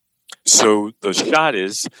 So the shot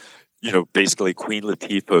is, basically Queen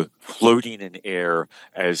Latifah floating in air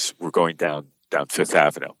as we're going down Fifth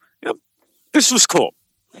Avenue. This was cool.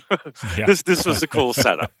 Yeah. This was a cool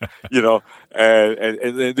setup, and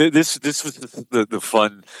this was the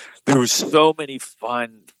fun. There was so many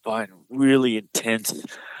fun, really intense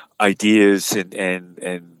ideas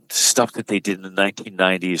and stuff that they did in the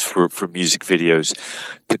 1990s for music videos.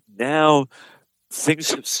 But now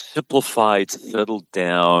things have simplified, settled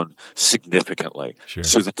down significantly. Sure.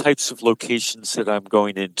 So the types of locations that I'm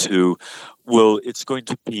going into, it's going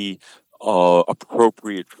to be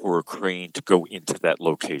appropriate for a crane to go into that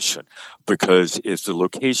location, because if the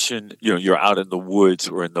location, you're out in the woods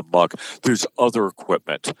or in the muck, there's other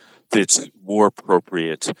equipment that's more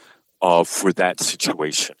appropriate for that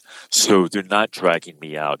situation. So they're not dragging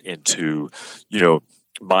me out into,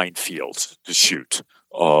 minefields to shoot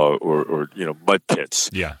or mud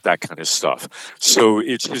pits, Yeah. that kind of stuff. So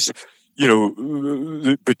it's just,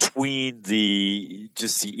 between the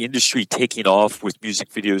industry taking off with music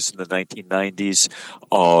videos in the 1990s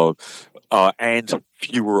and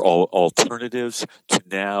fewer alternatives to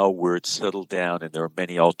now where it's settled down and there are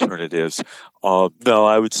many alternatives. No,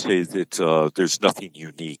 I would say that there's nothing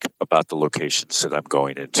unique about the locations that I'm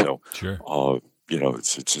going into. Sure.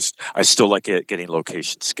 It's just, I still like getting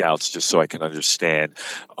location scouts just so I can understand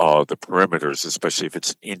the perimeters, especially if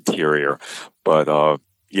it's interior. But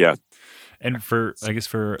yeah. And for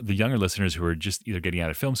the younger listeners who are just either getting out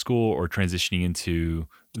of film school or transitioning into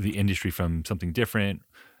the industry from something different,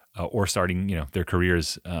 or starting, their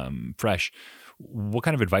careers fresh, what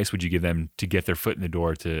kind of advice would you give them to get their foot in the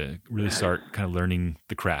door to really start kind of learning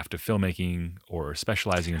the craft of filmmaking or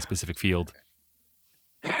specializing in a specific field?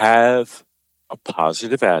 Have a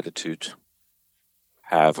positive attitude.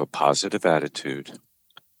 Have a positive attitude.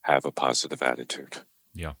 Have a positive attitude.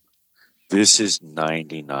 Yeah. This is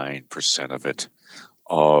 99% of it.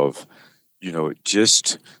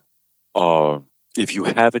 If you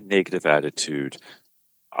have a negative attitude,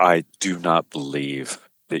 I do not believe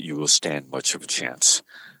that you will stand much of a chance.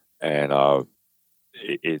 And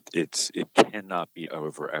it cannot be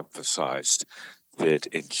overemphasized that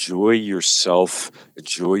enjoy yourself,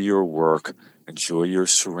 enjoy your work, enjoy your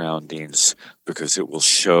surroundings, because it will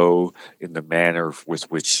show in the manner with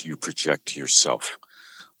which you project yourself.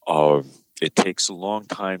 It takes a long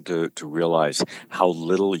time to realize how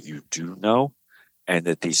little you do know, and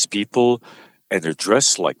that these people, and they're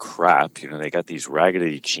dressed like crap. They got these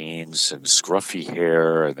raggedy jeans and scruffy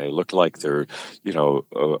hair, and they look like they're,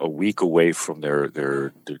 a week away from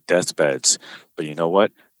their deathbeds. But you know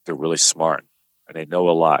what? They're really smart, and they know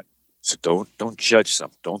a lot. So don't judge them.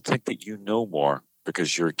 Don't think that you know more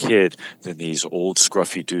because you're a kid than these old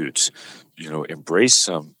scruffy dudes. Embrace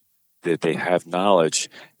them, that they have knowledge,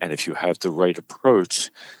 and if you have the right approach,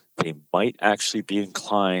 they might actually be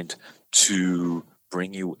inclined to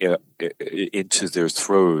bring you into their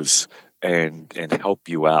throes and help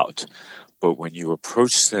you out. But when you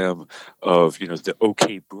approach them of the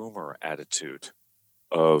okay boomer attitude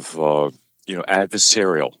of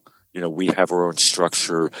adversarial, we have our own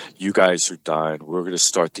structure, you guys are done, we're going to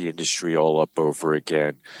start the industry all up over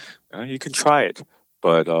again. You can try it,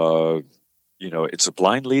 but it's a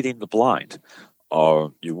blind leading the blind.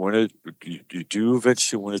 You do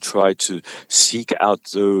eventually want to try to seek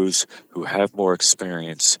out those who have more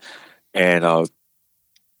experience, and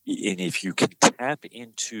if you can tap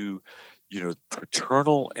into,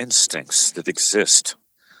 paternal instincts that exist,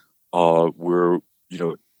 where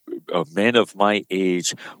men of my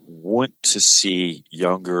age want to see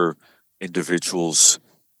younger individuals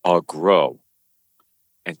grow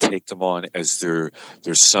and take them on as their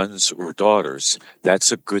sons or daughters,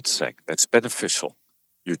 that's a good thing. That's beneficial.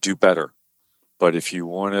 You do better. But if you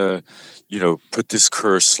want to, put this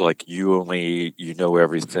curse like you know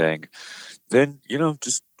everything, then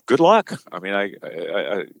just good luck. I mean,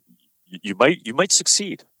 you might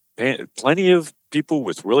succeed. Plenty of people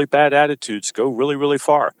with really bad attitudes go really, really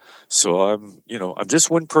far. So I'm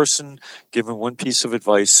just one person giving one piece of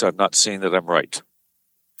advice. I'm not saying that I'm right.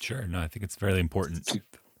 Sure. No, I think it's fairly important.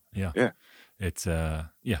 Yeah. Yeah. It's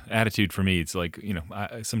attitude for me. It's like,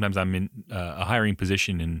 sometimes I'm in a hiring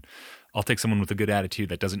position and I'll take someone with a good attitude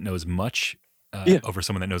that doesn't know as much over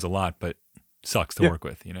someone that knows a lot, but sucks to work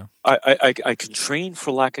with, I can train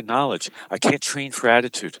for lack of knowledge. I can't train for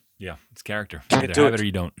attitude. Yeah. It's character. Can't Either do have it. it or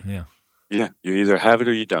you don't. Yeah. Yeah, you either have it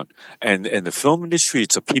or you don't. And the film industry,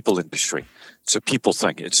 it's a people industry. It's a people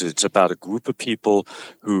thing. It's about a group of people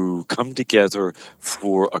who come together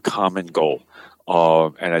for a common goal.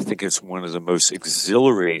 And I think it's one of the most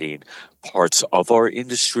exhilarating parts of our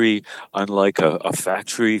industry, unlike a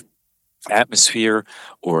factory atmosphere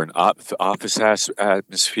or an office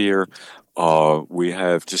atmosphere. We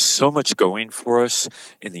have just so much going for us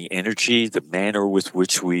in the energy, the manner with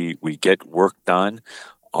which we get work done.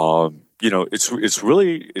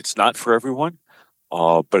 It's not for everyone,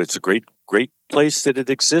 but it's a great place that it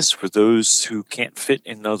exists for those who can't fit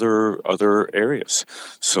in other areas.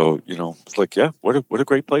 So it's like, yeah, what a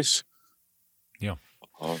great place. Yeah.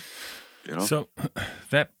 Um, So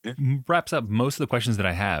that wraps up most of the questions that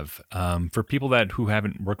I have. For people who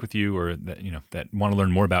haven't worked with you or that want to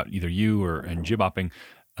learn more about either you and Jibopping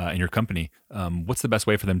and your company, what's the best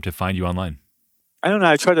way for them to find you online? I don't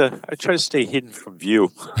know. I try to stay hidden from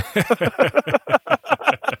view.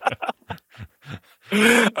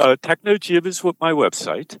 TechnoJib is what my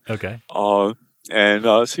website. Okay. And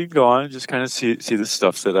so you can go on and just kind of see the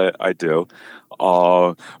stuff that I do.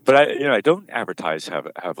 But I don't advertise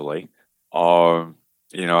heavily. I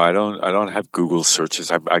don't have Google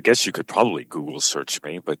searches. I guess you could probably Google search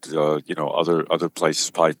me, but other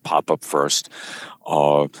places probably pop up first.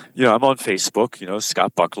 I'm on Facebook.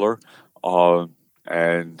 Scott Buckler.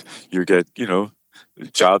 And you get,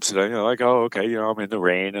 jobs that I like, oh, okay, I'm in the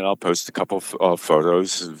rain and I'll post a couple of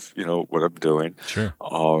photos of, what I'm doing. Sure.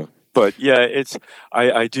 But yeah,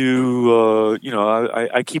 I do,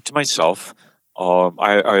 I keep to myself.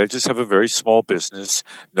 I just have a very small business.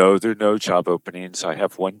 No, there are no job openings. I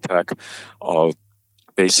have one tech.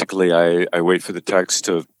 Basically, I wait for the techs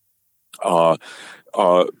to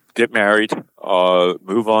get married,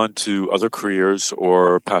 move on to other careers,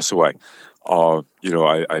 or pass away.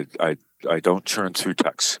 I don't churn through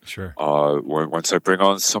techs. Sure. Once I bring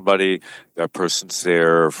on somebody, that person's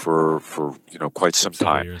there for quite some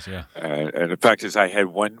time. Years, yeah. And the fact is, I had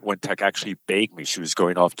one tech actually beg me. She was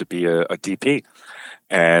going off to be a DP,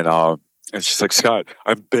 and she's like, Scott,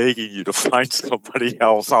 I'm begging you to find somebody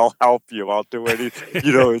else. I'll help you. I'll do anything.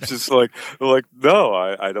 It's just like no,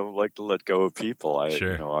 I don't like to let go of people.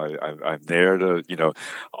 Sure. I'm there to,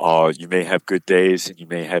 you may have good days and you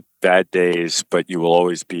may have bad days, but you will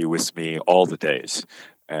always be with me all the days.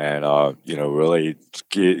 And really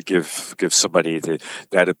give somebody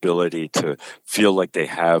that ability to feel like they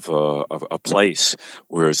have a place,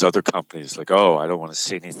 whereas other companies like, oh, I don't want to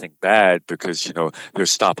say anything bad because they'll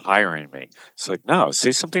stop hiring me. It's like, no,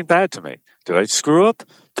 say something bad to me. Did I screw up?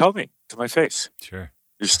 Tell me to my face. Sure.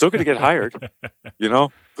 You're still going to get hired,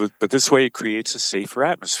 but this way it creates a safer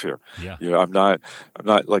atmosphere. Yeah. I'm not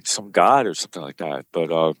like some god or something like that,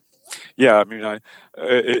 but. Yeah, I mean,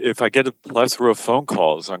 if I get a plethora of phone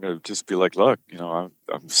calls, I'm going to just be like, look,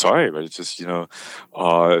 I'm sorry, but it's just,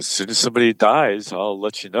 as soon as somebody dies, I'll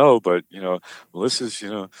let you know. But, Melissa's,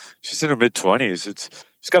 she's in her mid-20s.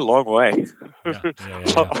 She's got a long way. Yeah.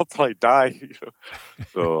 I'll probably die.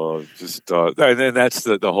 So and then that's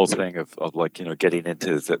the whole thing of like, getting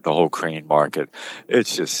into the whole crane market.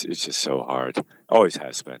 It's just so hard. Always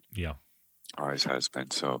has been. Yeah. Always has been.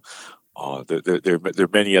 So. There are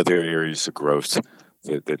many other areas of growth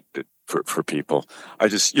that for people. I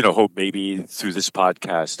just, hope maybe through this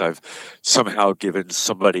podcast I've somehow given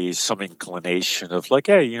somebody some inclination of like,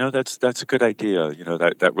 hey, that's a good idea.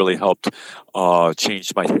 That really helped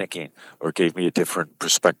change my thinking or gave me a different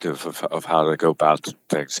perspective of how to go about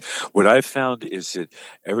things. What I've found is that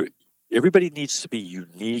everybody needs to be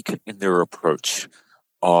unique in their approach.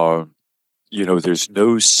 There's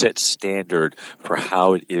no set standard for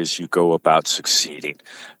how it is you go about succeeding.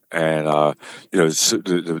 And, so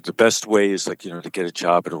the best way is like, to get a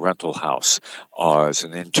job at a rental house as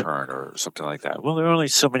an intern or something like that. Well, there are only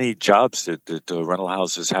so many jobs that the rental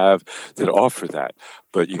houses have that offer that.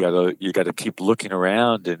 But you gotta keep looking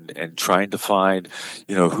around and trying to find,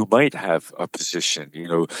 who might have a position.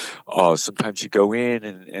 Sometimes you go in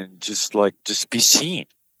and just be seen.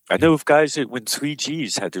 I know of guys that when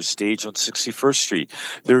 3Gs had their stage on 61st Street,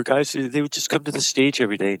 there were guys that they would just come to the stage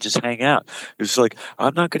every day and just hang out. It was like,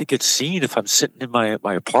 I'm not going to get seen if I'm sitting in my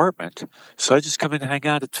apartment. So I just come in and hang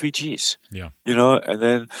out at 3Gs. Yeah. And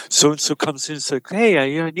then so-and-so comes in and says,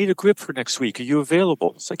 hey, I need a grip for next week. Are you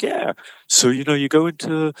available? It's like, yeah. So, you go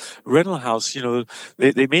into a rental house,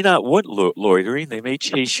 they may not want loitering. They may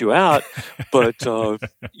chase you out. But,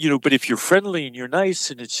 but if you're friendly and you're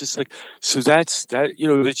nice and it's just like, so that's that,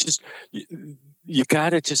 it's just, you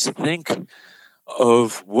got to just think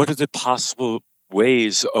of what are the possible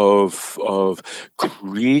ways of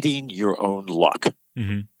creating your own luck.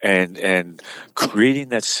 Mm-hmm. And creating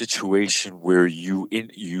that situation where you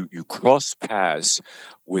cross paths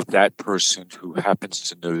with that person who happens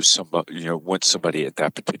to know somebody, wants somebody at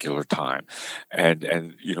that particular time,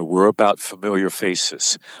 and we're about familiar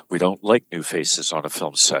faces. We don't like new faces on a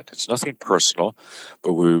film set. It's nothing personal,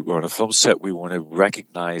 but we're on a film set. We want to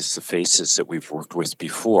recognize the faces that we've worked with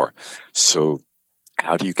before. So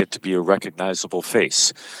how do you get to be a recognizable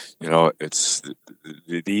face? It's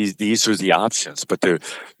these are the options, but they're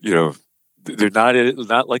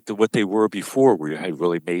not like what they were before, where you had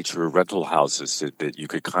really major rental houses that you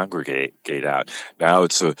could congregate at. Now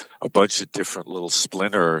it's a bunch of different little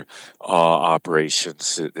splinter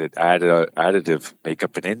operations that additive make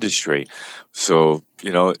up an industry. So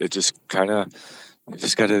it just kind of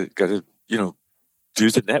got to do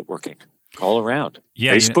the networking all around.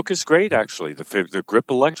 Yeah, Facebook is great, actually. The Grip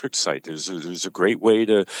Electric site. There's a great way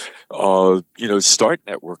to, start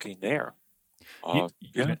networking there.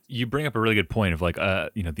 You bring up a really good point of like,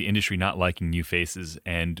 the industry not liking new faces,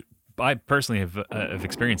 and I personally have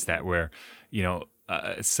experienced that where,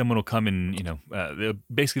 someone will come in,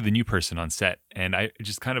 basically the new person on set, and I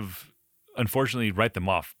just kind of unfortunately write them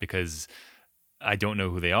off because I don't know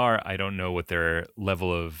who they are. I don't know what their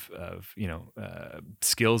level of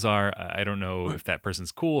skills are. I don't know if that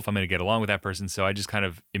person's cool, if I'm going to get along with that person. So I just kind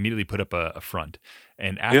of immediately put up a front.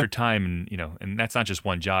 And after time, and that's not just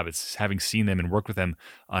one job. It's having seen them and worked with them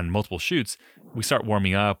on multiple shoots. We start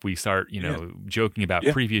warming up. We start, joking about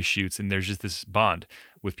previous shoots, and there's just this bond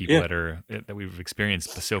with people that we've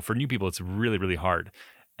experienced. So for new people, it's really, really hard.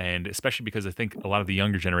 And especially because I think a lot of the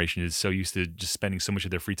younger generation is so used to just spending so much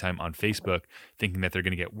of their free time on Facebook, thinking that they're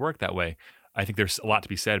going to get work that way. I think there's a lot to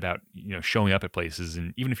be said about, showing up at places.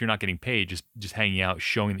 And even if you're not getting paid, just hanging out,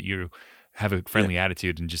 showing that you have a friendly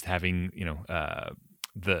attitude and just having,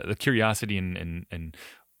 the curiosity and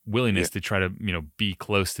willingness to try to, be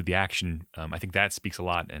close to the action. I think that speaks a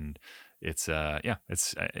lot. And it's, I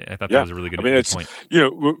thought that was a really good point.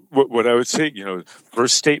 What I would say,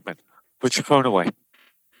 first statement, put your phone away.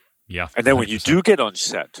 Yeah. And then when you do get on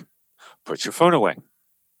set, put your phone away.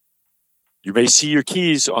 You may see your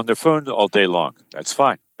keys on their phone all day long. That's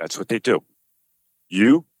fine. That's what they do.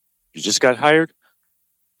 You just got hired.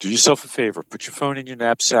 Do yourself a favor. Put your phone in your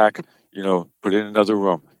knapsack, put it in another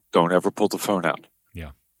room. Don't ever pull the phone out.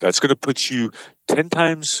 Yeah. That's going to put you 10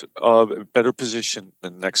 times better position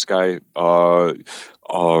than the next guy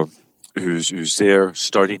who's there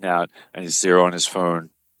starting out and is there on his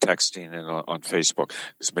phone, texting and on Facebook.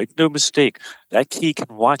 Just make no mistake, that key can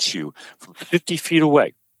watch you from 50 feet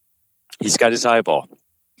away. He's got his eyeball.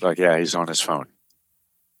 Like, yeah, he's on his phone.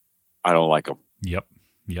 I don't like him. Yep.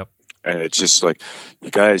 And it's just like, you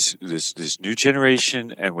guys, this new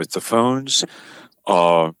generation, and with the phones,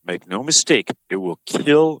 make no mistake, it will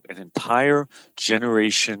kill an entire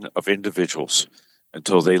generation of individuals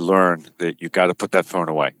until they learn that you got to put that phone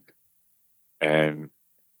away. And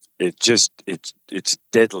it's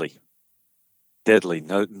deadly.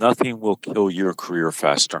 Nothing will kill your career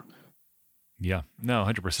faster. Yeah, no,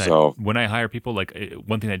 100%. So, when I hire people, like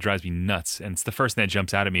one thing that drives me nuts, and it's the first thing that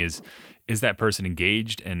jumps out at me is that person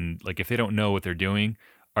engaged? And like, if they don't know what they're doing,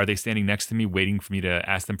 are they standing next to me waiting for me to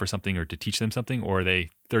ask them for something or to teach them something? Or are they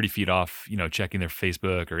 30 feet off, checking their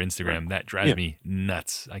Facebook or Instagram? That drives Yeah. me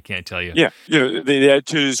nuts. I can't tell you. Yeah, the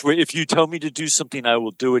attitude is, if you tell me to do something, I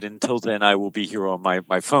will do it. Until then, I will be here on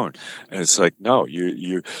my phone. And it's like, no,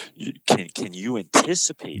 you can you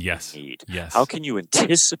anticipate Yes. a need? Yes. How can you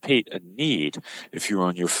anticipate a need if you're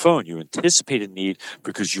on your phone? You anticipate a need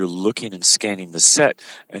because you're looking and scanning the set,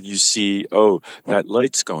 and you see, oh, that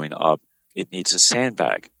light's going up. It needs a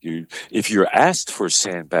sandbag. If you're asked for a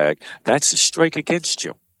sandbag, that's a strike against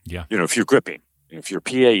you. Yeah. If you're gripping. If you're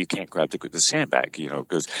PA, you can't grab the sandbag,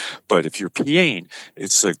 but if you're PAing,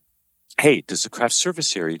 it's like, hey, does the craft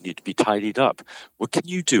service area need to be tidied up? What can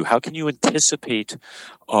you do? How can you anticipate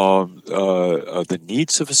the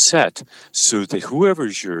needs of a set so that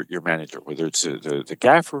whoever's your manager, whether it's the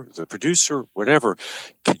gaffer, the producer, whatever,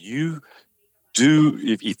 can you do,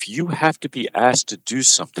 if you have to be asked to do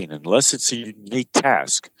something, unless it's a unique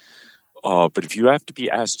task, but if you have to be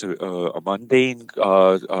asked a mundane,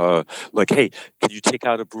 like, hey, can you take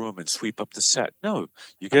out a broom and sweep up the set? No,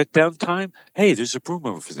 you get downtime. Hey, there's a broom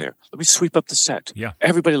over there. Let me sweep up the set. Yeah.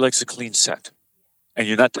 Everybody likes a clean set, and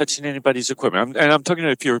you're not touching anybody's equipment. I'm talking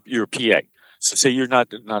if you're a PA. So say you're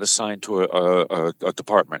not assigned to a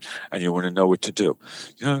department, and you want to know what to do.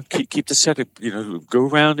 Keep the set. Go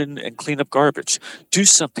around and clean up garbage. Do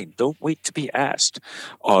something. Don't wait to be asked.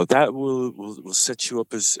 That will set you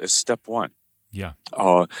up as step one. Yeah.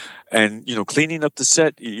 And cleaning up the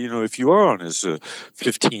set. If you are on as a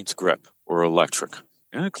 15th grip or electric,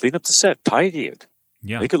 clean up the set, tidy it,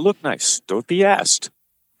 make it look nice. Don't be asked.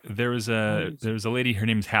 There was a lady. Her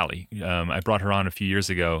name's Hallie. I brought her on a few years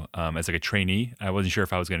ago as like a trainee. I wasn't sure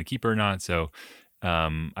if I was going to keep her or not, so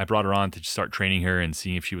I brought her on to start training her and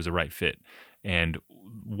seeing if she was a right fit. And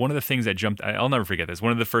one of the things that I'll never forget this.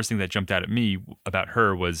 One of the first things that jumped out at me about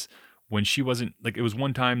her was when she wasn't, like, it was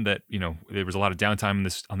one time that there was a lot of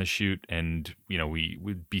downtime on the shoot, and we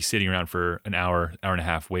would be sitting around for an hour and a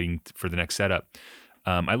half waiting for the next setup.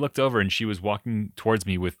 I looked over and she was walking towards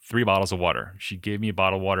me with 3 bottles of water. She gave me a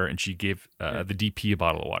bottle of water and she gave the DP a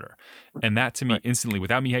bottle of water. And that to me instantly,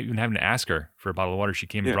 without me even having to ask her for a bottle of water, she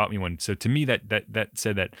came and brought me one. So to me, that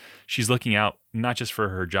said that she's looking out not just for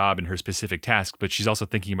her job and her specific task, but she's also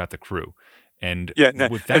thinking about the crew. And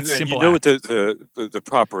with that simple act, what the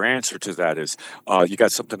proper answer to that is, you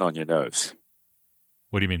got something on your nose.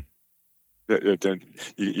 What do you mean?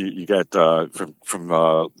 You got from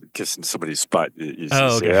kissing somebody's butt. You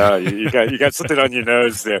got something on your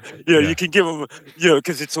nose there. You can give them,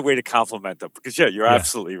 because it's a way to compliment them. Because you're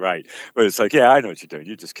absolutely right. But it's like, I know what you're doing.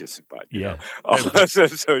 You're just kissing butt.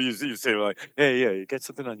 So you say like, hey, you got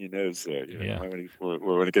something on your nose there. We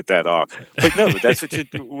want to get that off. But no, but that's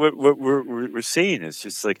what we're saying is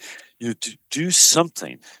just like, to do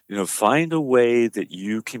something, find a way that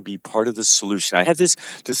you can be part of the solution. I have this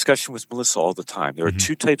discussion with Melissa all the time. There are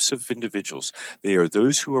 2 types of individuals. They are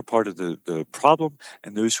those who are part of the problem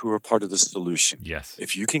and those who are part of the solution. Yes.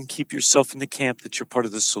 If you can keep yourself in the camp that you're part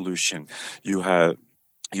of the solution, you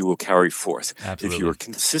will carry forth. Absolutely. If you are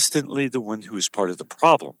consistently the one who is part of the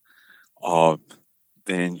problem,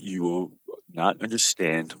 then you will not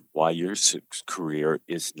understand why your career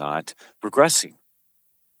is not progressing.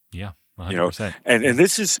 Yeah, 100%. And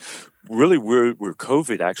this is really where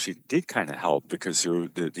COVID actually did kind of help, because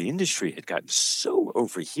the industry had gotten so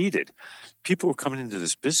overheated. People were coming into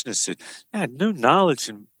this business that had no knowledge,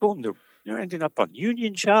 and boom, they're ending up on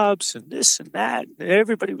union jobs and this and that.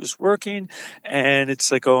 Everybody was working, and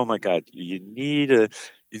it's like, oh my God, you need a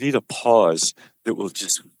pause that will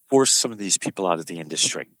just force some of these people out of the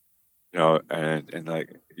industry. And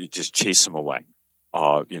like, you just chase them away.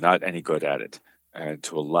 You're not any good at it. And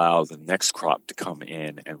to allow the next crop to come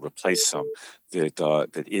in and replace them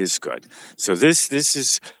that is good. So this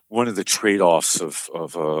is one of the trade-offs of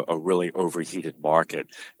a really overheated market,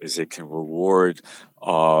 is it can reward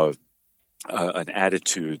an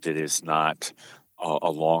attitude that is not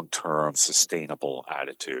a long-term sustainable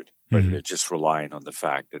attitude, but they're just relying on the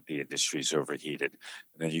fact that the industry is overheated.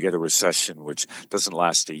 And then you get a recession which doesn't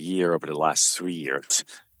last a year, but it lasts 3 years.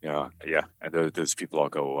 And those people all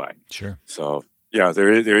go away. Sure. So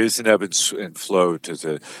there is an ebb and flow to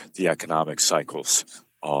the economic cycles.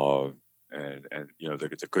 And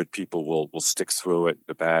the good people will stick through it.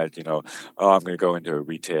 The bad, I'm going to go into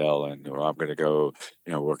retail, or I'm going to go,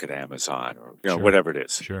 work at Amazon, or Sure. whatever it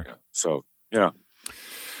is. Sure. So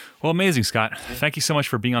Well, amazing, Scott. Thank you so much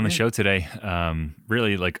for being on the show today.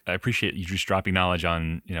 Really, I appreciate you just dropping knowledge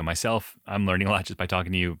on, myself. I'm learning a lot just by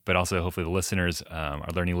talking to you, but also hopefully the listeners are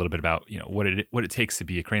learning a little bit about, what it takes to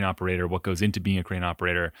be a crane operator, what goes into being a crane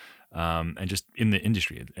operator, and just in the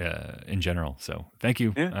industry in general. So thank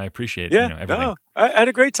you. Yeah. I appreciate everything. No, I had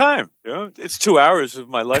a great time. It's 2 hours of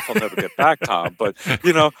my life I'll never get back, Tom. But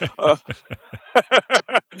no, it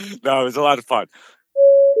was a lot of fun.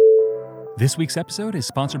 This week's episode is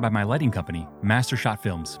sponsored by my lighting company, Mastershot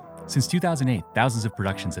Films. Since 2008, thousands of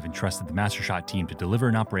productions have entrusted the Mastershot team to deliver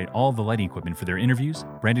and operate all of the lighting equipment for their interviews,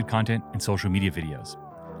 branded content, and social media videos.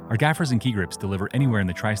 Our gaffers and key grips deliver anywhere in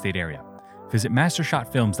the tri-state area. Visit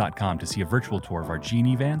mastershotfilms.com to see a virtual tour of our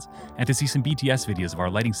G&E vans and to see some BTS videos of our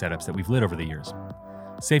lighting setups that we've lit over the years.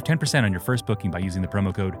 Save 10% on your first booking by using the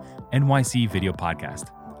promo code NYCVideoPodcast.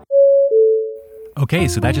 Okay,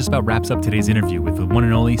 so that just about wraps up today's interview with the one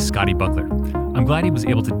and only Scotty Buckler. I'm glad he was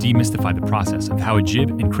able to demystify the process of how a jib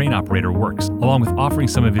and crane operator works, along with offering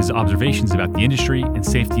some of his observations about the industry and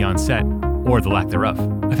safety on set, or the lack thereof.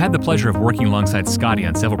 I've had the pleasure of working alongside Scotty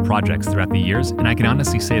on several projects throughout the years, and I can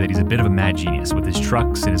honestly say that he's a bit of a mad genius with his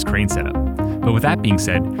trucks and his crane setup. But with that being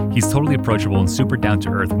said, he's totally approachable and super down to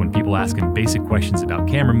earth when people ask him basic questions about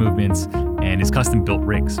camera movements and his custom-built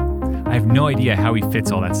rigs. I have no idea how he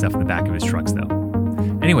fits all that stuff in the back of his trucks, though.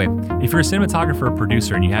 Anyway, if you're a cinematographer or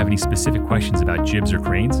producer and you have any specific questions about jibs or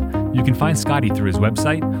cranes, you can find Scotty through his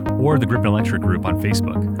website or the Grip and Electric group on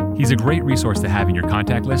Facebook. He's a great resource to have in your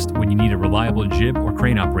contact list when you need a reliable jib or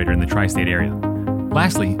crane operator in the tri-state area.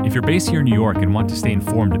 Lastly, if you're based here in New York and want to stay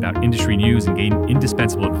informed about industry news and gain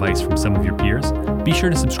indispensable advice from some of your peers, be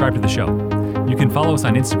sure to subscribe to the show. You can follow us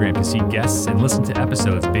on Instagram to see guests and listen to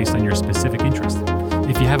episodes based on your specific interest.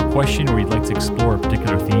 If you have a question or you'd like to explore a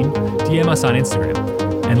particular theme, DM us on Instagram.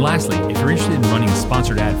 And lastly, if you're interested in running a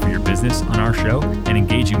sponsored ad for your business on our show and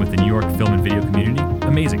engaging with the New York film and video community,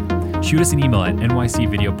 amazing. Shoot us an email at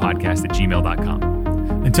nycvideopodcast@gmail.com.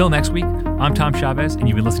 Until next week, I'm Tom Chavez, and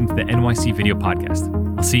you've been listening to the NYC Video Podcast.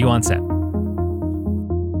 I'll see you on set.